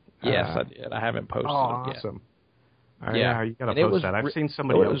the? Yes, I did. I haven't posted it yet. Awesome. Yeah, you got to post that. I've seen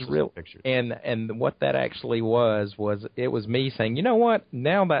somebody else's pictures. And what that actually was it was me saying, you know what?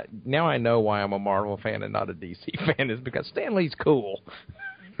 Now I know why I'm a Marvel fan and not a DC fan, is because Stan Lee's cool.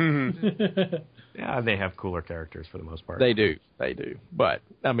 Yeah, they have cooler characters for the most part. They do. But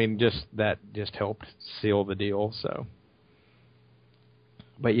I mean, that helped seal the deal. So,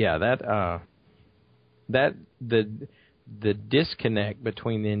 but yeah, that the disconnect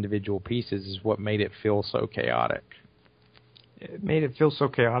between the individual pieces is what made it feel so chaotic. It made it feel so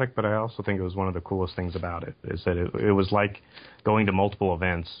chaotic, but I also think it was one of the coolest things about it, is that it was like going to multiple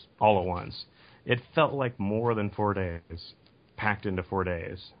events all at once. It felt like more than 4 days, packed into 4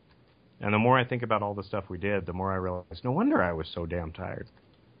 days. And the more I think about all the stuff we did, the more I realize, no wonder I was so damn tired.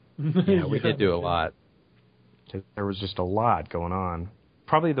 Yeah, we did do a lot. There was just a lot going on.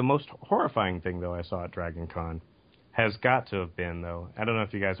 Probably the most horrifying thing, though, I saw at Dragon Con has got to have been, though, I don't know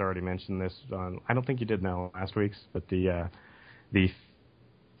if you guys already mentioned this I don't think you did now last week's, but the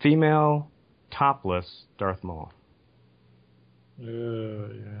female topless Darth Maul. Yeah.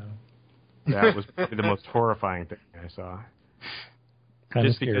 That was probably the most horrifying thing I saw. Kinda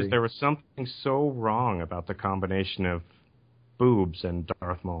just scary. because there was something so wrong about the combination of boobs and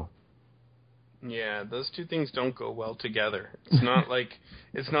Darth Maul. Yeah, those two things don't go well together. It's not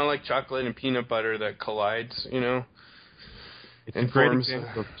like chocolate and peanut butter that collides, It's a great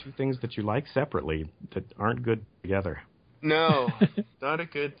example of two things that you like separately that aren't good together. No, not a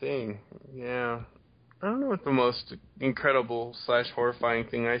good thing. Yeah. I don't know what the most incredible / horrifying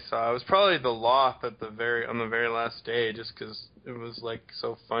thing I saw. It was probably the Loth on the very last day, just because it was like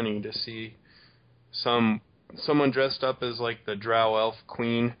so funny to see someone dressed up as like the Drow elf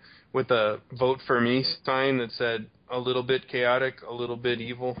queen with a vote for me sign that said a little bit chaotic, a little bit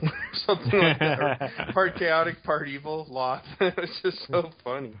evil, something like that. Or part chaotic, part evil, Loth. It was just so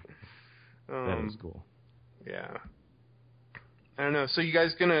funny. That was cool. Yeah. I don't know. So you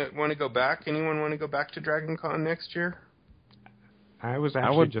guys want to go back? Anyone want to go back to Dragon Con next year? I was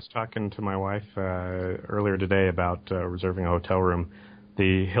actually just talking to my wife earlier today about reserving a hotel room.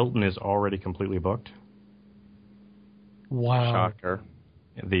 The Hilton is already completely booked. Wow. Shocker.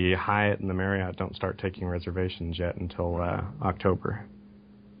 The Hyatt and the Marriott don't start taking reservations yet until October.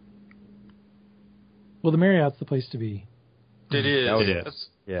 Well, the Marriott's the place to be. It is. Oh, it is.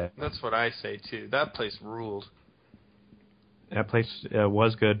 That's what I say too. That place ruled. That place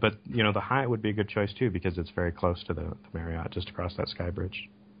was good, but the Hyatt would be a good choice too because it's very close to the Marriott, just across that sky bridge.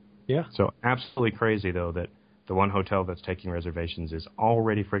 Yeah. So absolutely crazy though that the one hotel that's taking reservations is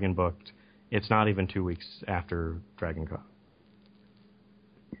already friggin' booked. It's not even 2 weeks after DragonCon.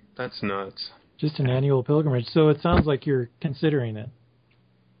 That's nuts. Just an annual pilgrimage. So it sounds like you're considering it.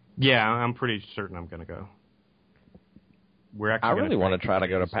 Yeah, I'm pretty certain I'm going to go. I really want to try to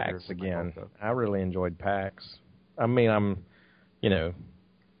go to PAX again. I really enjoyed PAX. I mean,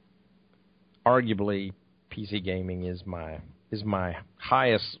 arguably PC gaming is my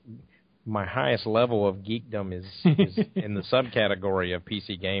highest level of geekdom is in the subcategory of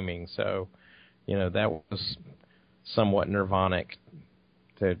PC gaming. So, that was somewhat nirvanic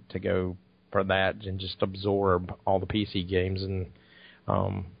to go for that and just absorb all the PC games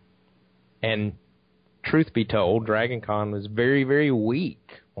and truth be told, DragonCon was very, very weak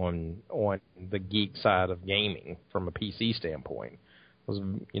on the geek side of gaming from a PC standpoint. I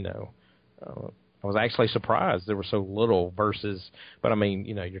was actually surprised there were so little versus, but I mean,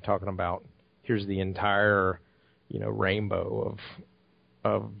 you're talking about here's the entire, rainbow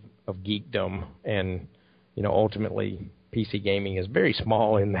of geekdom, and ultimately PC gaming is very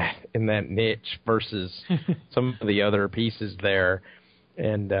small in that niche versus some of the other pieces there,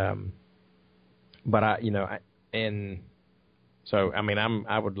 and but I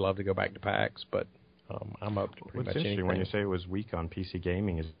would love to go back to PAX, but I'm up to pretty much anything. When you say it was weak on PC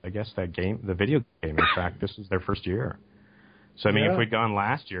gaming, is I guess the video game, in fact, this is their first year. So, I mean, if we'd gone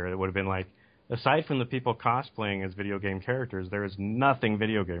last year, it would have been like, aside from the people cosplaying as video game characters, there is nothing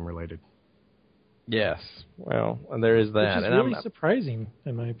video game related. Yes. Well, there is that. Which is really surprising,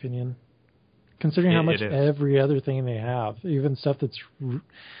 in my opinion, considering how much every other thing they have, even stuff that's,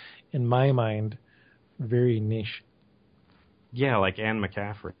 in my mind, very niche. Yeah, like Anne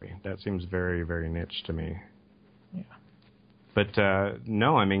McCaffrey. That seems very, very niche to me. Yeah. But,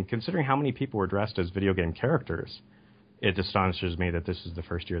 no, I mean, considering how many people were dressed as video game characters, it astonishes me that this is the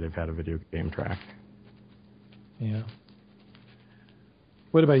first year they've had a video game track. Yeah.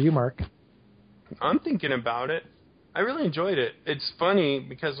 What about you, Mark? I'm thinking about it. I really enjoyed it. It's funny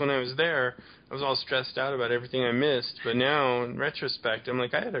because when I was there, I was all stressed out about everything I missed. But now, in retrospect, I'm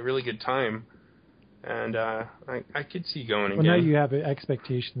like, I had a really good time. And I could see going again. Well, now you have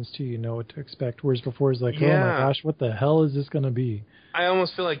expectations, too. You know what to expect. Whereas before, it's like, oh, my gosh, what the hell is this going to be? I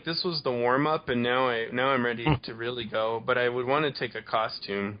almost feel like this was the warm-up, and now I'm ready to really go. But I would want to take a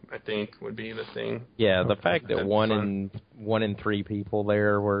costume, I think, would be the thing. Yeah, the fact that one in three people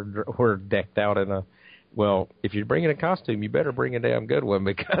there were decked out in a... Well, if you're bringing a costume, you better bring a damn good one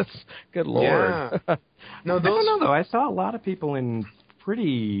because, good Lord. Yeah. No, I don't know, though. I saw a lot of people in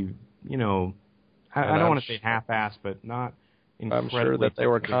pretty, I don't want to say half-assed, but not incredibly... I'm sure that they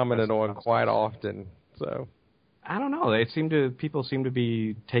were commented on quite often, so... I don't know. People seem to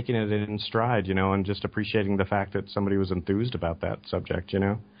be taking it in stride, and just appreciating the fact that somebody was enthused about that subject,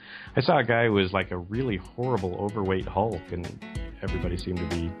 I saw a guy who was like a really horrible overweight Hulk, and everybody seemed to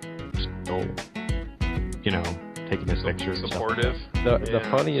be still, taking his picture. Supportive. The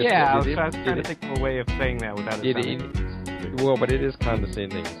funniest... Yeah, I was trying to think of a way of saying that without well, but it is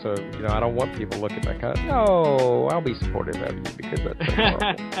condescending, so, I don't want people looking back at, no, I'll be supportive of you because that's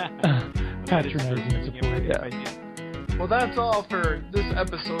horrible. Patronizing and supportive. Yeah. Well, that's all for this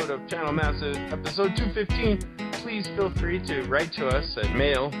episode of Channel Massive, episode 215. Please feel free to write to us at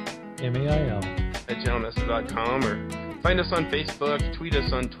mail, M-A-I-L, at channelmassive.com, or find us on Facebook, tweet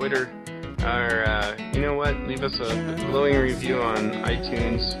us on Twitter, or, leave us a glowing review on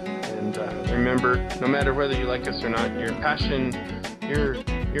iTunes. And remember, no matter whether you like us or not, your passion,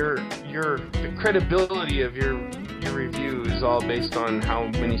 the credibility of your review is all based on how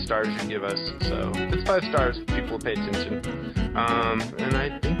many stars you give us. So if it's 5 stars, people will pay attention. And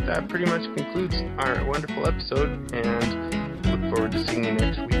I think that pretty much concludes our wonderful episode, and look forward to seeing you next